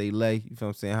know about they lay. You feel what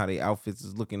I'm saying? How they outfits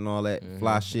is looking and all that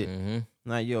fly shit.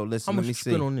 Like, yo, listen, How let much me you see.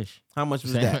 spent on this? How much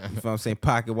was that? You feel what I'm saying?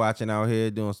 Pocket watching out here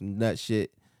doing some nut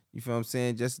shit. You feel what I'm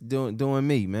saying? Just doing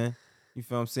me, man. You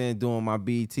feel what I'm saying? Doing my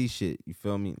BET shit. You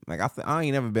feel me? Like I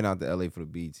ain't never been out to LA for the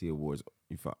BET Awards.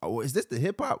 You feel? Oh, is this the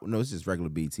hip hop? No, it's just regular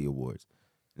BET Awards,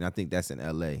 and I think that's in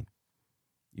LA.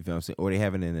 You feel what I'm saying? Or they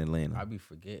have it in Atlanta. I be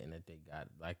forgetting that they got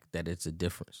like that. It's a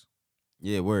difference.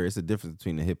 Yeah, word. It's a difference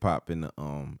between the hip hop and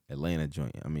the Atlanta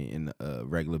joint. I mean, in the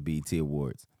regular BET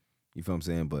Awards. You feel what I'm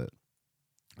saying? But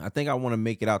I think I want to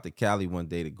make it out to Cali one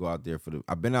day to go out there for the.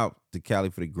 I've been out to Cali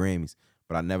for the Grammys,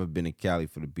 but I've never been to Cali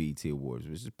for the BET Awards,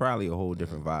 which is probably a whole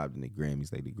different vibe than the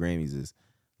Grammys. Like the Grammys is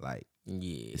like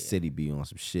Yeah. the city be on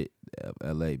some shit,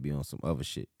 LA be on some other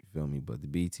shit. You feel me? But the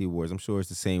BET Awards, I'm sure it's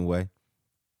the same way.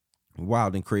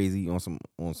 Wild and crazy on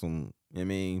some. I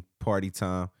mean, party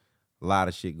time. A lot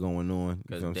of shit going on. You feel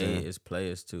Because what I'm they saying? is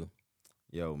players too.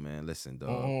 Yo, man, listen,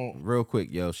 dog. Real quick,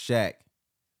 yo, Shaq,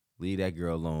 leave that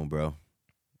girl alone, bro.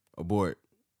 Abort.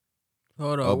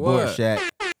 Hold on. Abort, What? Shaq.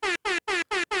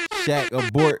 Shaq,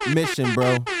 abort mission,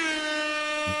 bro. What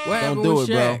Don't happened do with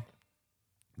it, bro. Shaq?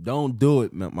 Don't do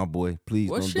it, my boy. Please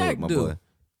What don't do Shaq it, my do? boy.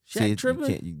 Shaq See it,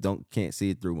 tripping? you can't see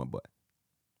it through, my boy.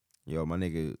 Yo, my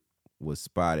nigga was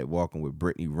spotted walking with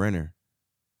Brittany Renner.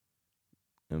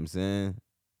 You know what I'm saying?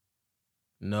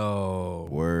 No.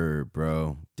 Word,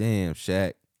 bro. Damn,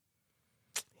 Shaq.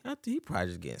 I think he probably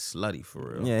just getting slutty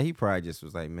for real. Yeah, he probably just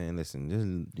was like, man,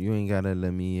 listen, you ain't gotta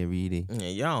let me every day. Yeah,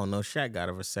 y'all don't know. Shaq got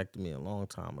a vasectomy a long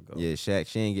time ago. Yeah, Shaq,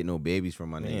 she ain't get no babies from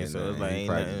my nigga. Yeah, so nah. it's like He ain't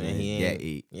probably nothing. just He getting his ain't. gat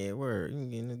ate. Yeah, word. You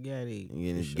getting his gat ate. He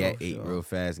getting his For gat sure, ate sure. real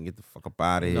fast and get the fuck up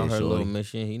out of He here, know her little shorty.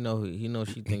 mission. He know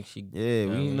she thinks she. Yeah,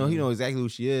 what I he mean? know exactly who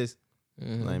she is.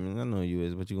 Mhm. Like, man, I know who you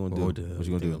is. What you gonna do? What the hell? What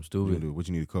You you gonna think do? I'm stupid? What you gonna do? What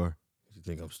you need a car? You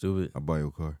think I'm stupid? I buy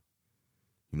your car.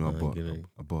 You know, I bought get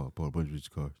a bunch of these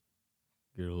cars.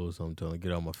 Get a little something telling.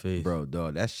 Get out my face, Bro,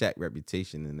 dog, that's Shaq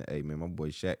reputation in the A, man. My boy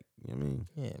Shaq, you know what I mean?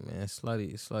 Yeah, man,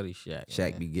 slutty Shaq.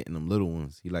 Shaq man. be getting them little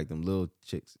ones. He like them little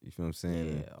chicks. You feel what I'm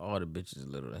saying? Yeah, all the bitches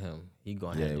little to him. He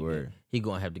gonna Yeah, have to word. he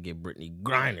gonna have to get Brittany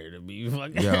Griner to be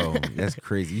fucking. Yo, that's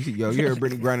crazy. You hear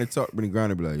Brittany Griner talk? Brittany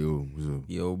Griner be like, yo, what's up?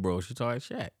 Yo, bro, she talk like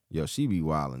Shaq. Yo, she be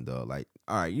wildin', dog. Like,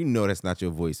 all right, you know that's not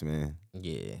your voice, man.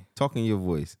 Yeah, Talk in your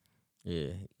voice. yeah.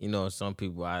 You know, some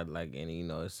people I like, and you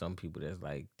know, some people that's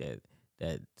like that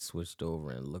switched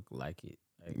over and look like it.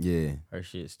 Like, Yeah. her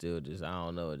shit still just I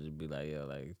don't know. It just be like yo,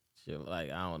 like shit, like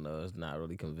I don't know. It's not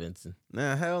really convincing.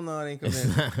 Nah, hell no, it ain't It's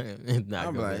convincing. not, it's not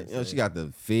I'm convincing. like, yo, she got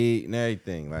the feed and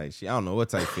everything. Like, I don't know what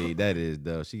type of feed that is,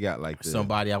 though. She got like the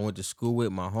Somebody I went to school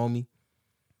with, my homie.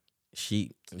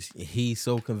 He's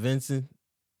so convincing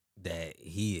that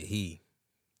he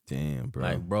damn, bro.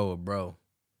 like bro.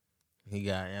 He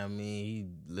got, I mean, he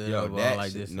lit Yo, up all that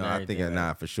like shit- this. no, and I think everything, nah,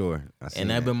 like- for sure. I seen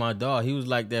And that been my dog. He was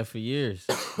like that for years.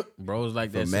 Bro was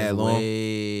like For that mad since long?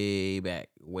 way back,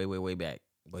 way back.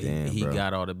 But Damn, he bro.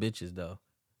 got all the bitches though.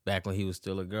 Back when he was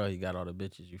still a girl, he got all the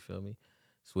bitches. You feel me?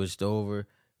 Switched over.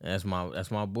 And that's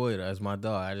my boy. Though. That's my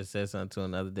dog. I just said something to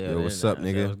him the other day. Yo, on the what's internet. up, I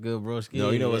said, nigga? What's good, bro? No,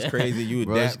 you know what's crazy? You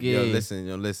adapt. Yo,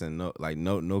 Broski. listen.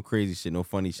 No crazy shit, no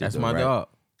funny shit. That's though, my right? dog.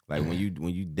 Like when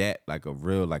you dap like a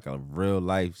real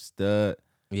life stud,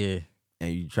 Yeah.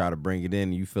 and you try to bring it in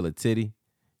and you feel a titty,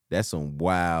 that's some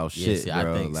wild Yeah, shit, see, bro.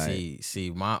 I think like,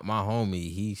 see my homie,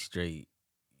 he's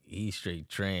straight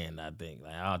trend, I think.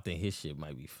 Like I don't think his shit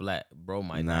might be flat. Bro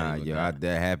might nah, not even yo, got-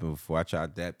 that happened before. I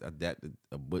tried to adapt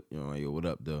a butt, you know, yo, what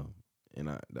up though? And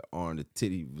the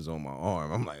titty was on my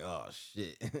arm. I'm like, oh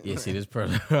shit. Yeah, see this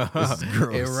person. This is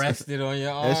gross. It rested on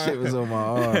your arm. That shit was on my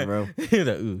arm, bro. He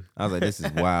like, ooh. I was like, this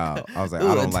is wild. I was like, Ooh,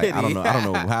 I a don't titty.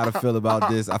 know how to feel about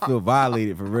this. I feel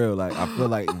violated for real. Like I feel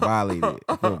like violated.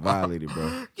 I feel violated,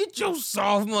 bro. You Get your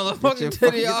soft Get your motherfucking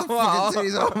titty off my arm.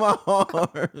 titties off my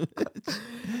arm.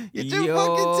 Get your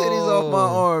fucking titties off my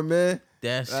arm, man.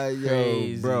 That's Like,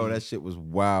 crazy. yo, bro, that shit was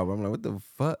wild. I'm like, what the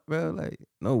fuck, bro? Like,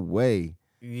 no way.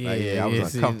 I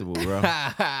was uncomfortable, bro.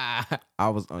 I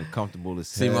was uncomfortable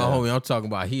as hell. See, my homie, I'm talking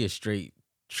about, he a straight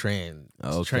trans.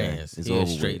 Okay. Trans. It's He a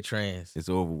over straight with. trans. It's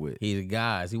over with. He the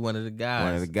guys. He one of the guys.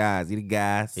 One of the guys. He the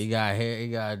guys. He got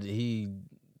hair.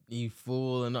 He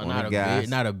full and One not of a the guys. beard,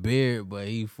 not a beard, but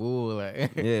he full.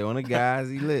 Like, Yeah, one of the guys.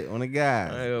 He lit. One of the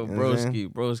guys. yo, You know what I'm saying?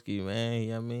 broski, man. You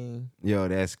know what I mean? Yo,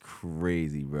 that's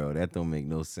crazy, bro. That don't make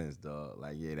no sense, dog.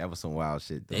 Like, yeah, that was some wild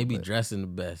shit, though. They be but dressing the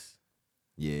best.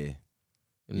 yeah.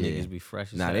 Them Yeah. niggas be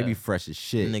fresh as Nah, hell. they be fresh as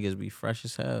shit. Niggas be fresh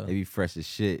as hell. They be fresh as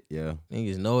shit, yo.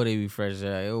 Niggas know they be fresh as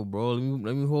hell. Yo, bro,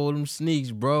 let me hold them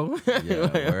sneaks, bro.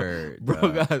 Yeah, word. Bro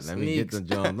dog. got Let me get sneaks. them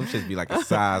Jones. Them shits be like a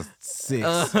size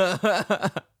 6.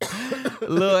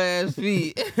 Little ass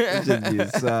feet. Them shits be a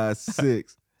size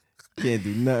 6. Can't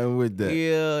do nothing with that.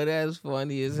 Yeah, that's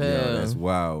funny as hell. Yo, that's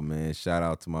wild, man. Shout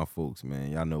out to my folks,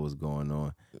 man. Y'all know what's going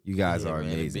on. You guys are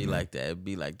man, amazing. It be man. like that. It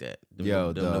be like that. Them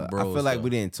Yo, the I bros, feel like though. we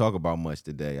didn't talk about much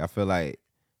today. I feel like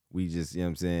we just, you know what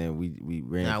I'm saying, we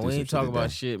ran Nah, through we some ain't talking shit about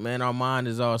today. shit, man. Our mind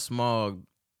is all small.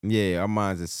 Yeah, our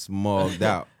minds is smogged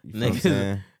out. You feel what I'm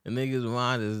saying? The niggas'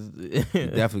 mind is We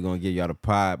definitely gonna give y'all the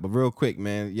pod. But real quick,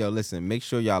 man, yo, listen, make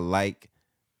sure y'all like,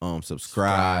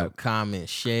 subscribe, comment,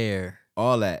 share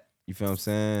all that. You feel what I'm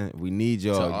saying? We need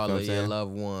y'all. to You feel all what I'm of your saying?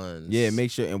 loved ones. Yeah, make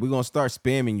sure, and we're gonna start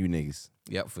spamming you niggas.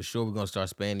 Yep, for sure. We're gonna start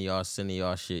spamming y'all, sending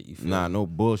y'all shit. You feel Nah, me? no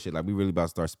bullshit. Like, we really about to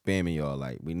start spamming y'all.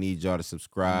 Like, we need y'all to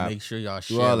subscribe. Make sure y'all all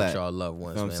share with that. y'all loved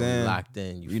ones, Know what man. I'm saying? We locked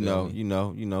in. You feel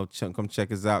me? Come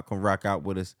check us out. Come rock out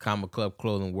with us. Comma Club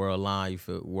Clothing Worldwide,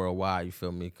 worldwide, you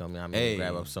feel me? Come here, Hey.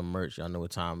 grab up some merch. Y'all know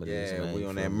what time it is, Yeah, man. we you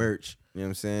on feel that me? merch. You know what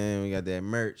I'm saying? We got that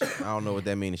merch. I don't know what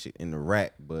that means in the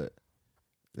rack, but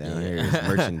down here is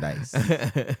merchandise.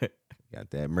 Got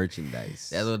that merchandise.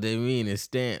 That's what they mean. It's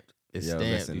stamped. It's Yo,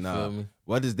 stamped. listen, you nah. feel me?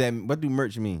 What does that? What do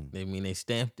merch mean? They mean they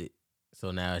stamped it.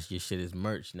 So now your shit is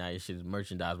merch. Now your shit is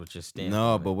merchandise with your stamp.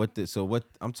 No, on it. but what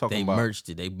I'm talking They about? merched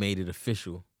it. They made it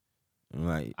official.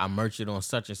 Like, I merch it on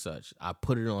such and such. I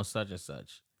put it on such and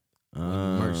such. When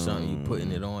you merch something, you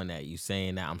putting it on that. You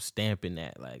saying that. I'm stamping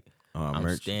that. Like, I'm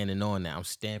merch. standing on that. I'm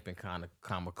stamping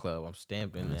Comma Club. I'm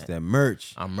stamping It's that. that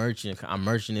merch. I'm merching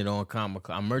it on Comma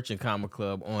Club. I'm merching Comma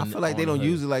Club on. I feel like they on don't her.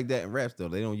 use it like that in raps though.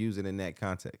 They don't use it in that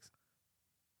context.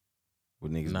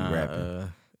 What niggas be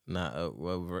rapping?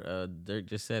 Dirk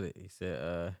just said it. He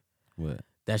said, What?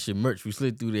 that shit merch. We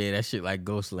slid through there. That shit like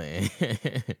Ghostland.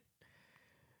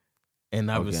 And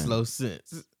I've been Okay. slow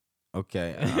since.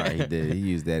 Okay, all right, he did. He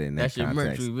used that in that, That shit merch.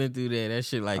 context. We been through there. That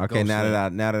shit like Okay, now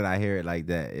Ghostland. that I hear it like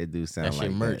that, it do sound That like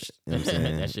shit merch. that. You know what I'm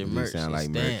saying? That shit It do merch. sound It's like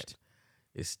merch. stamped.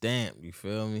 It's stamped. You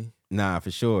feel me? Nah,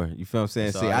 for sure. You feel what I'm saying?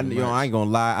 It's See, all I merch. ain't gonna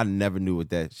lie. I never knew what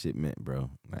that shit meant, bro.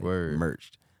 Like, Word.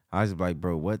 merched. I was like,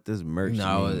 bro, what does merch You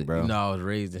know, I mean, was, bro? I was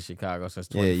raised in Chicago since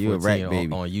Yeah, 2014 you a rap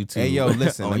baby. on YouTube. Hey, yo,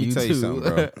 listen. On Let me tell you YouTube. something,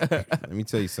 bro. Let me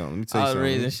tell you something. I was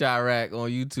raised in Chirac on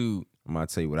YouTube. I'm gonna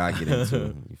tell you what I get into.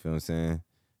 You feel what I'm saying?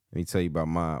 Let me tell you about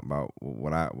how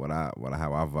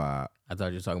I vibe. I thought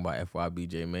you were talking about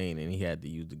FYBJ Maine, and he had to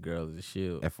use the girl as a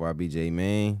shield. FYBJ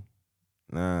man.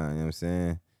 Nah, you know what I'm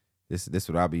saying? This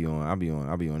what I be on. I be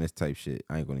on this type shit.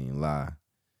 I ain't gonna even lie.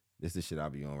 This the shit I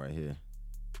be on right here.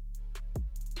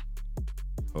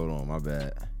 Hold on, my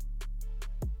bad.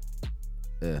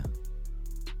 Yeah.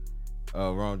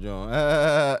 Oh, wrong John.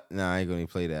 Nah, I ain't gonna even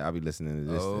play that. I be listening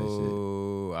to this and shit.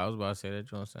 Oh, I was about to say that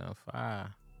joint sound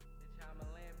fire.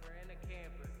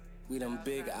 We them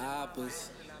big oppas,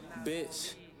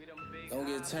 bitch. Don't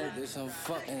get turned to some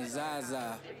fucking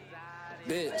Zaza,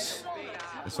 bitch.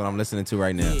 That's what I'm listening to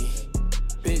right now. Yeah.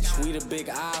 Bitch, we the big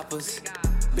oppas.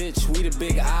 Bitch, we the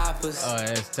big oppas. Oh,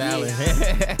 that's talent.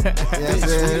 Yes,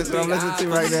 that's what I'm listening to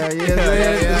right now. Yes,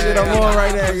 that's the shit I'm on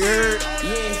right now. You heard?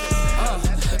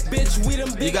 Bitch, we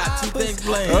them big You got two oppas. things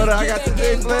playing. Hold on, I got the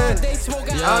thing playing.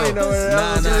 I don't even know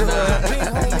what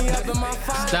that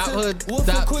was. Stop hood.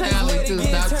 Stop tally too.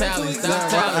 Stop tally. Stop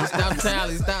tally. Stop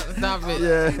tally. Stop it.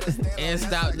 Yeah, And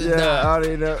stop the yeah, dot. I don't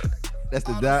even know. That's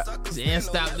the dot. And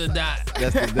stop the dot.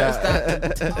 That's the dot.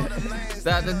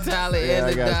 Stop the tally Yeah, and I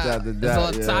the gotta dot. stop the It's dot.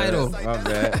 on Yeah, title. my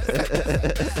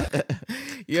bad.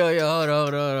 Yo, hold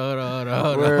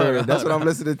on. Word, that's what I'm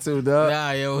listening to, dog.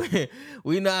 Nah, yo,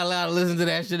 we not allowed to listen to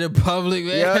that shit in public,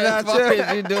 man. Yo, What the not fuck you.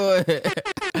 is you doing?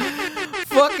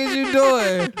 Fuck is you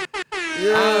doing?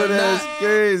 Yo, that's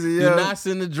crazy, yo. Do not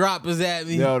send the droppers at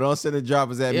me. Yo, don't send the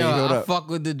droppers at me. Yo, Hold I up. fuck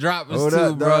with the droppers Hold too,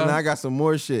 up, bro. dog. Now I got some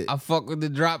more shit. I fuck with the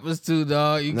droppers too,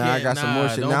 dog. You can't. I got some more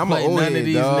shit. Don't Now I'm an play old none head, of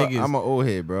these dog. niggas. I'm an old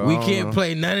head, bro. We can't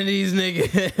play none of these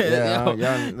niggas. Yeah, Yo,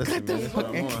 y'all listen, cut the man.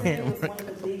 fucking camera.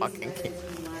 Fucking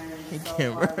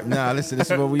camera. Nah, listen, this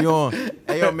is what we on.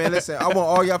 Hey, yo, man, listen, I want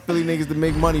all y'all Philly niggas to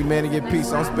make money, man, and get peace.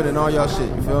 So I'm spending all y'all shit,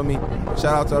 you feel me? Shout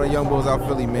out to all the young boys out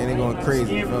Philly, man. They going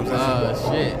crazy, you feel what I'm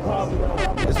saying? Oh,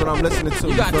 shit. That's what I'm listening to.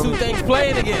 You got feel two me? things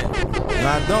playing again.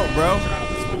 Nah, I don't, bro.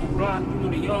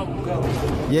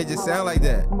 Yeah, it just sound like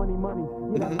that.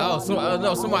 Oh, so,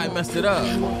 no, somebody messed it up.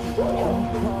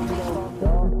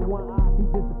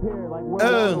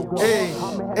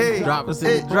 Hey. Drop us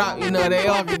in the drop, you know they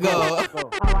all can go.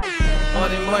 All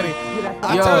that money.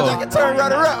 I told you I can turn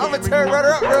Rudder up. I'm going to turn Rudder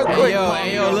up real quick.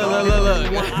 Hey, yo,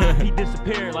 look. He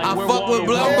disappeared like I we're fuck with Wally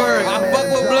Blumberg. Wall. I fuck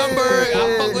with Blumberg.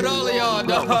 I fuck with all of y'all,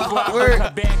 dog. Word.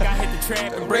 Back, I hit the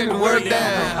trap and Bring the work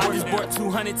down. I just bought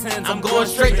 200 tens. I'm going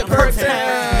straight to Perk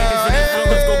Town.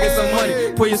 Let's go get some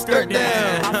money. Pull your skirt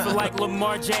down. I feel like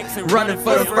Lamar Jackson Running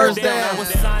for the first down. I was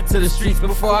signed To the streets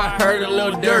before I heard a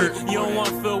little dirt. You don't want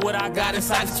to feel what I got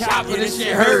inside the Chopper, chopper. this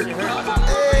shit hurt.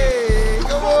 Hey,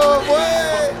 come on,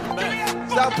 boy.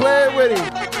 Stop playing with him.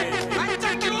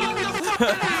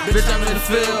 Bitch, I'm in the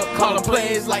field, calling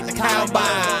plays like the combine.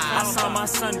 I saw my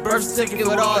son Birth birth ticket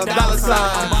with all dollar I'm about to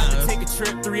signs. take a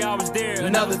trip, 3 hours there,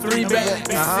 Another 3 back.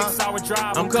 Big 6-hour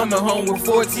drive. I'm coming home with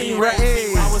 14 racks.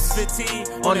 I was 15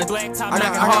 on the black top, I got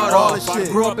knocking hard hard all off. this shit.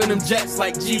 Grew up in them jets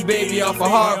like G-Baby off a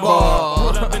Pulled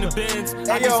hardball. up in the Benz.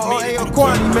 I Hey, yo, just made it through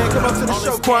Kwani, man, come up to the All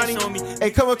show, this cash on me. Kwani. Hey,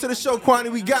 come up to the show,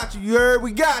 Kwani. We got you. You heard?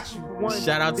 We got you.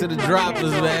 Shout out to the droppers,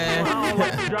 man.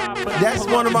 That's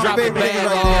one of my Drop the favorite niggas bag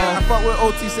right there. I off. fuck with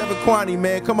OT7 Kwani,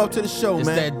 man. Come up to the show, It's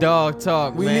man. that dog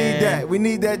talk, We man. need that. We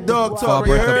need that dog Before I talk.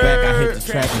 break you her back, I heard? hit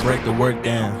the track and break the work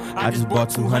down. I just bought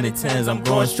 210s, I'm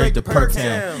going straight to Perk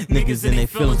Town. Niggas in they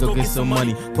feelings go get some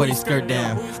money, put his skirt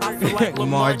down.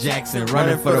 Lamar Jackson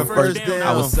running for the first down.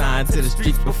 I was signed to the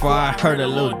streets before I heard a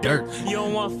little dirt. You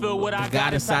don't want to feel what I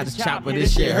Got inside the chopper,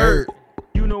 this shit hurt.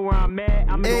 You know where I'm at.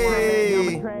 I'm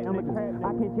Hey.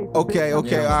 Okay, all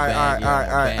right.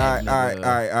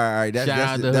 Shout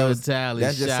out to Hood Tally.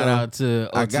 that's just Shout some- out to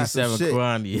I got some OT7 shit. You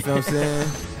Kwani. feel what I'm saying?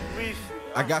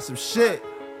 I got some shit.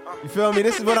 You feel me?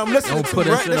 This is what I'm listening Don't to, put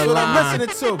right? us in This is a what I'm line.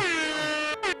 listening to.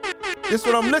 This is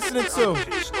what I'm listening to.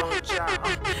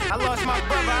 I lost my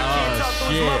brother, I can't talk to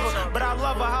his shit. mother, but I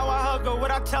love her, how I hug her,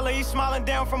 what I tell her, he's smiling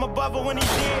down from above her when he's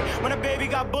dead. When a baby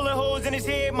got bullet holes in his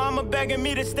head, mama begging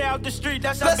me to stay out the street,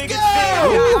 that's how Let's big it's go! fear.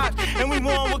 We got ops, and we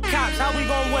won with cops, how we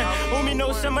gon' win? Umi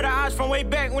knows some of the odds from way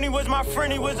back when he was my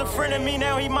friend, he was a friend of me,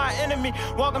 now he my enemy.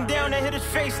 Walk him down and hit his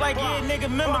face like, yeah, nigga,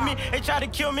 remember me? They try to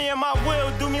kill me in my will,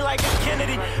 do me like a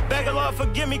Kennedy. Beg a Lord,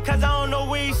 forgive me, cause I don't know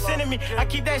where he's sending me. I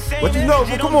keep that same What you know?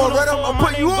 energy, Come don't on, do no right? I'm for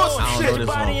putting you my on name some I don't shit. know this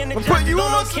Body in the I'm putting you jungle,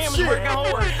 on no some cameras shit. working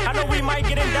hard. I know we might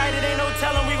get indicted, ain't no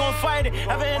telling we gon' fight it.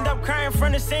 Ever end up crying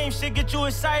from the same shit, get you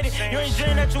excited. You ain't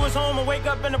dream that you was home and wake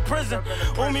up in the prison.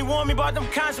 Umi warned me about them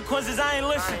consequences, I ain't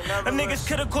listen. Them niggas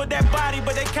could've caught that body,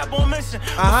 but they kept on missing.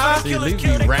 See, Lee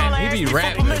be rapping. He be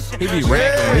rapping. He be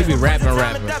rapping. He be rapping.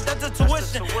 That's a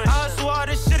tuition. I hustle all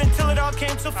this shit until it all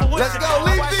came to fruition. Let's go, I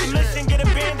Leafy. watched the mission get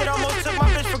abandoned, almost took my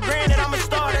bitch for granted. I'm a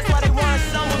star, that's why they want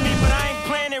some with me, but I ain't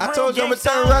playing it. I Real told you I'ma gangsta,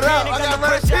 turn I right don't up. panic, I got under my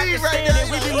pressure, I speed can right stand there.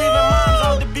 it. We be leaving moms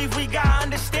off the beef, we gotta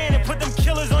understand it. Put them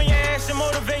killers on your ass and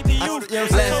motivate the youth. You know what I'm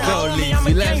saying? Let's go,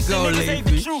 Leafy. Let's go,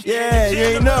 Leafy. Yeah, you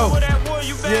ain't know.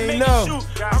 You ain't know.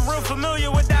 I'm real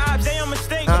familiar with the odds, they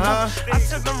unmistakable. I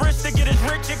took the risk to get as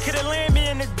rich, it could've landed me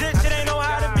in the ditch. It ain't know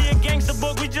how to be a gangster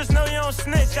book, we just know you don't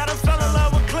snitch. I done fell in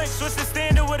love with clicks, what's the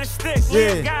standard with a stick?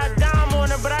 Yeah. We got a dime on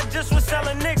her, but I just was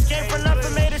selling nicks. Came from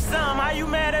nothing, made it some. How you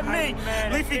mad at me?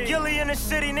 Leafy Gilly in the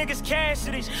city, niggas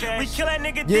Cassidy. We kill that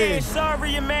nigga Yeah. dead,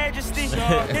 sorry your majesty.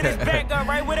 Hit his back up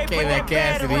right where they Came put at that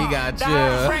Cassidy, he got Die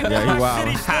chill. Frank Yeah, with he my wild.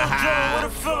 city, still chillin'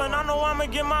 with a feeling. I know I'ma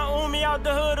get my Umi out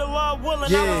the hood, the law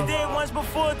willing. I Yeah. was dead once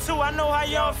before too. I know how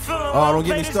y'all feeling. Oh, don't get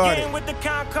Play me this started. game with the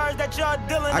kind cards that y'all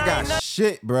dealing. I ain't got nothing.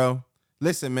 shit, bro.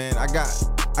 Listen, man, I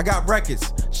got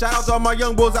records. Shout out to all my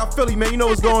young boys out Philly, man. You know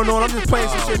what's going on. I'm just playing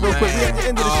some shit real quick. We at the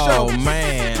end of the show. Oh,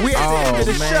 man. We at the end of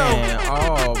the show.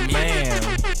 Oh, man.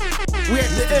 We at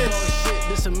the end.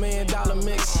 This $1 million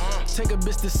mix. Take a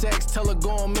bitch to sex, tell her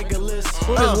go and make a list.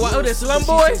 Who this Slum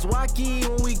Boy? She says, Wacky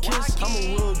when we kiss. I'm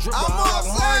a real dripper. I'm I rock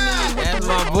hard, nigga, That's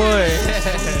my boy.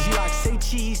 She like say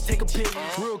cheese, take a pic.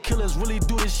 Real killers really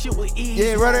do this shit with ease.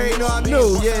 Yeah, brother, ain't know I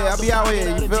knew. Yeah, I be out here.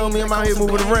 You feel me? I'm out here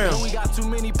moving around. We got too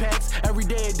many packs every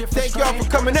day. Different Thank y'all for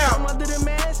coming out. Under the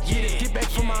mask, get back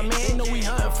from my man. Know we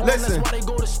hunting Listen,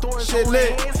 shit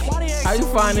lit. How you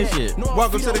find this shit?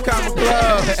 Welcome to the Comma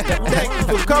Club. Thank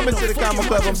you for coming to the Comma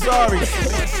Club. I'm sorry.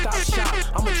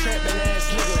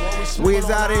 We is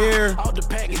out of here. You know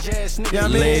what I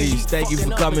mean? Ladies, thank you for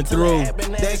coming through.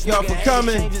 Thank y'all for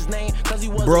coming.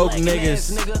 Broke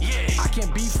niggas,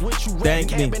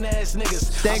 thank me.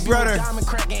 Thank brother.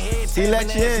 He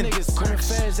let you in. You feel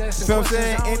what I'm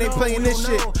saying? And they playing this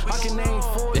shit.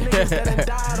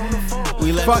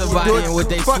 We let Fuck it, somebody do in with it.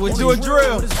 they Fuck it, do a switchy.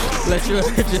 drill. Let you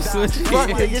just switch. Fuck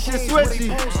it, get your switchy.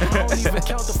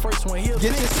 Get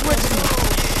your switchy.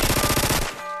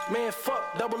 Man,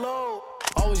 fuck double O.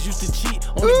 Always used to cheat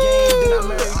on the game, then I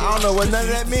married I don't know what none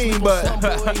of that mean, but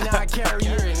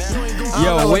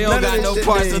Yo, we don't none of got this no shit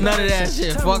parts mean. of none of that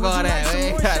shit. Fuck all that.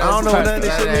 Man. I don't know what none of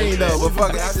this shit mean though, but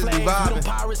fuck it, I just be vibing.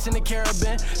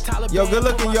 Yo, good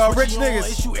looking, y'all rich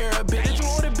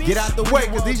niggas. Get out the way,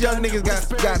 cause these young niggas got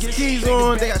skis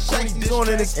on, they got shackies on,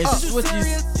 and it's up.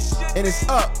 And it's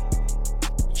up.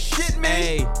 Shit, man.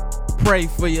 Hey, pray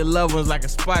for your loved ones like a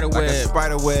spider Like a web.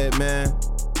 spider web, man.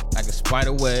 Like a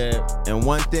spider web. And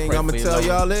one thing Pray I'ma for your tell loved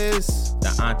y'all is,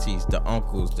 The aunties, the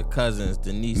uncles, the cousins,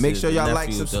 the nieces, make sure the y'all like,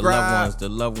 nephews, subscribe. the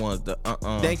loved ones, the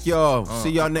thank y'all. See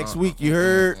y'all next week, you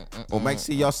heard? Or might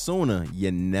see y'all sooner.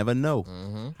 You never know.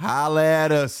 Holla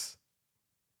at us.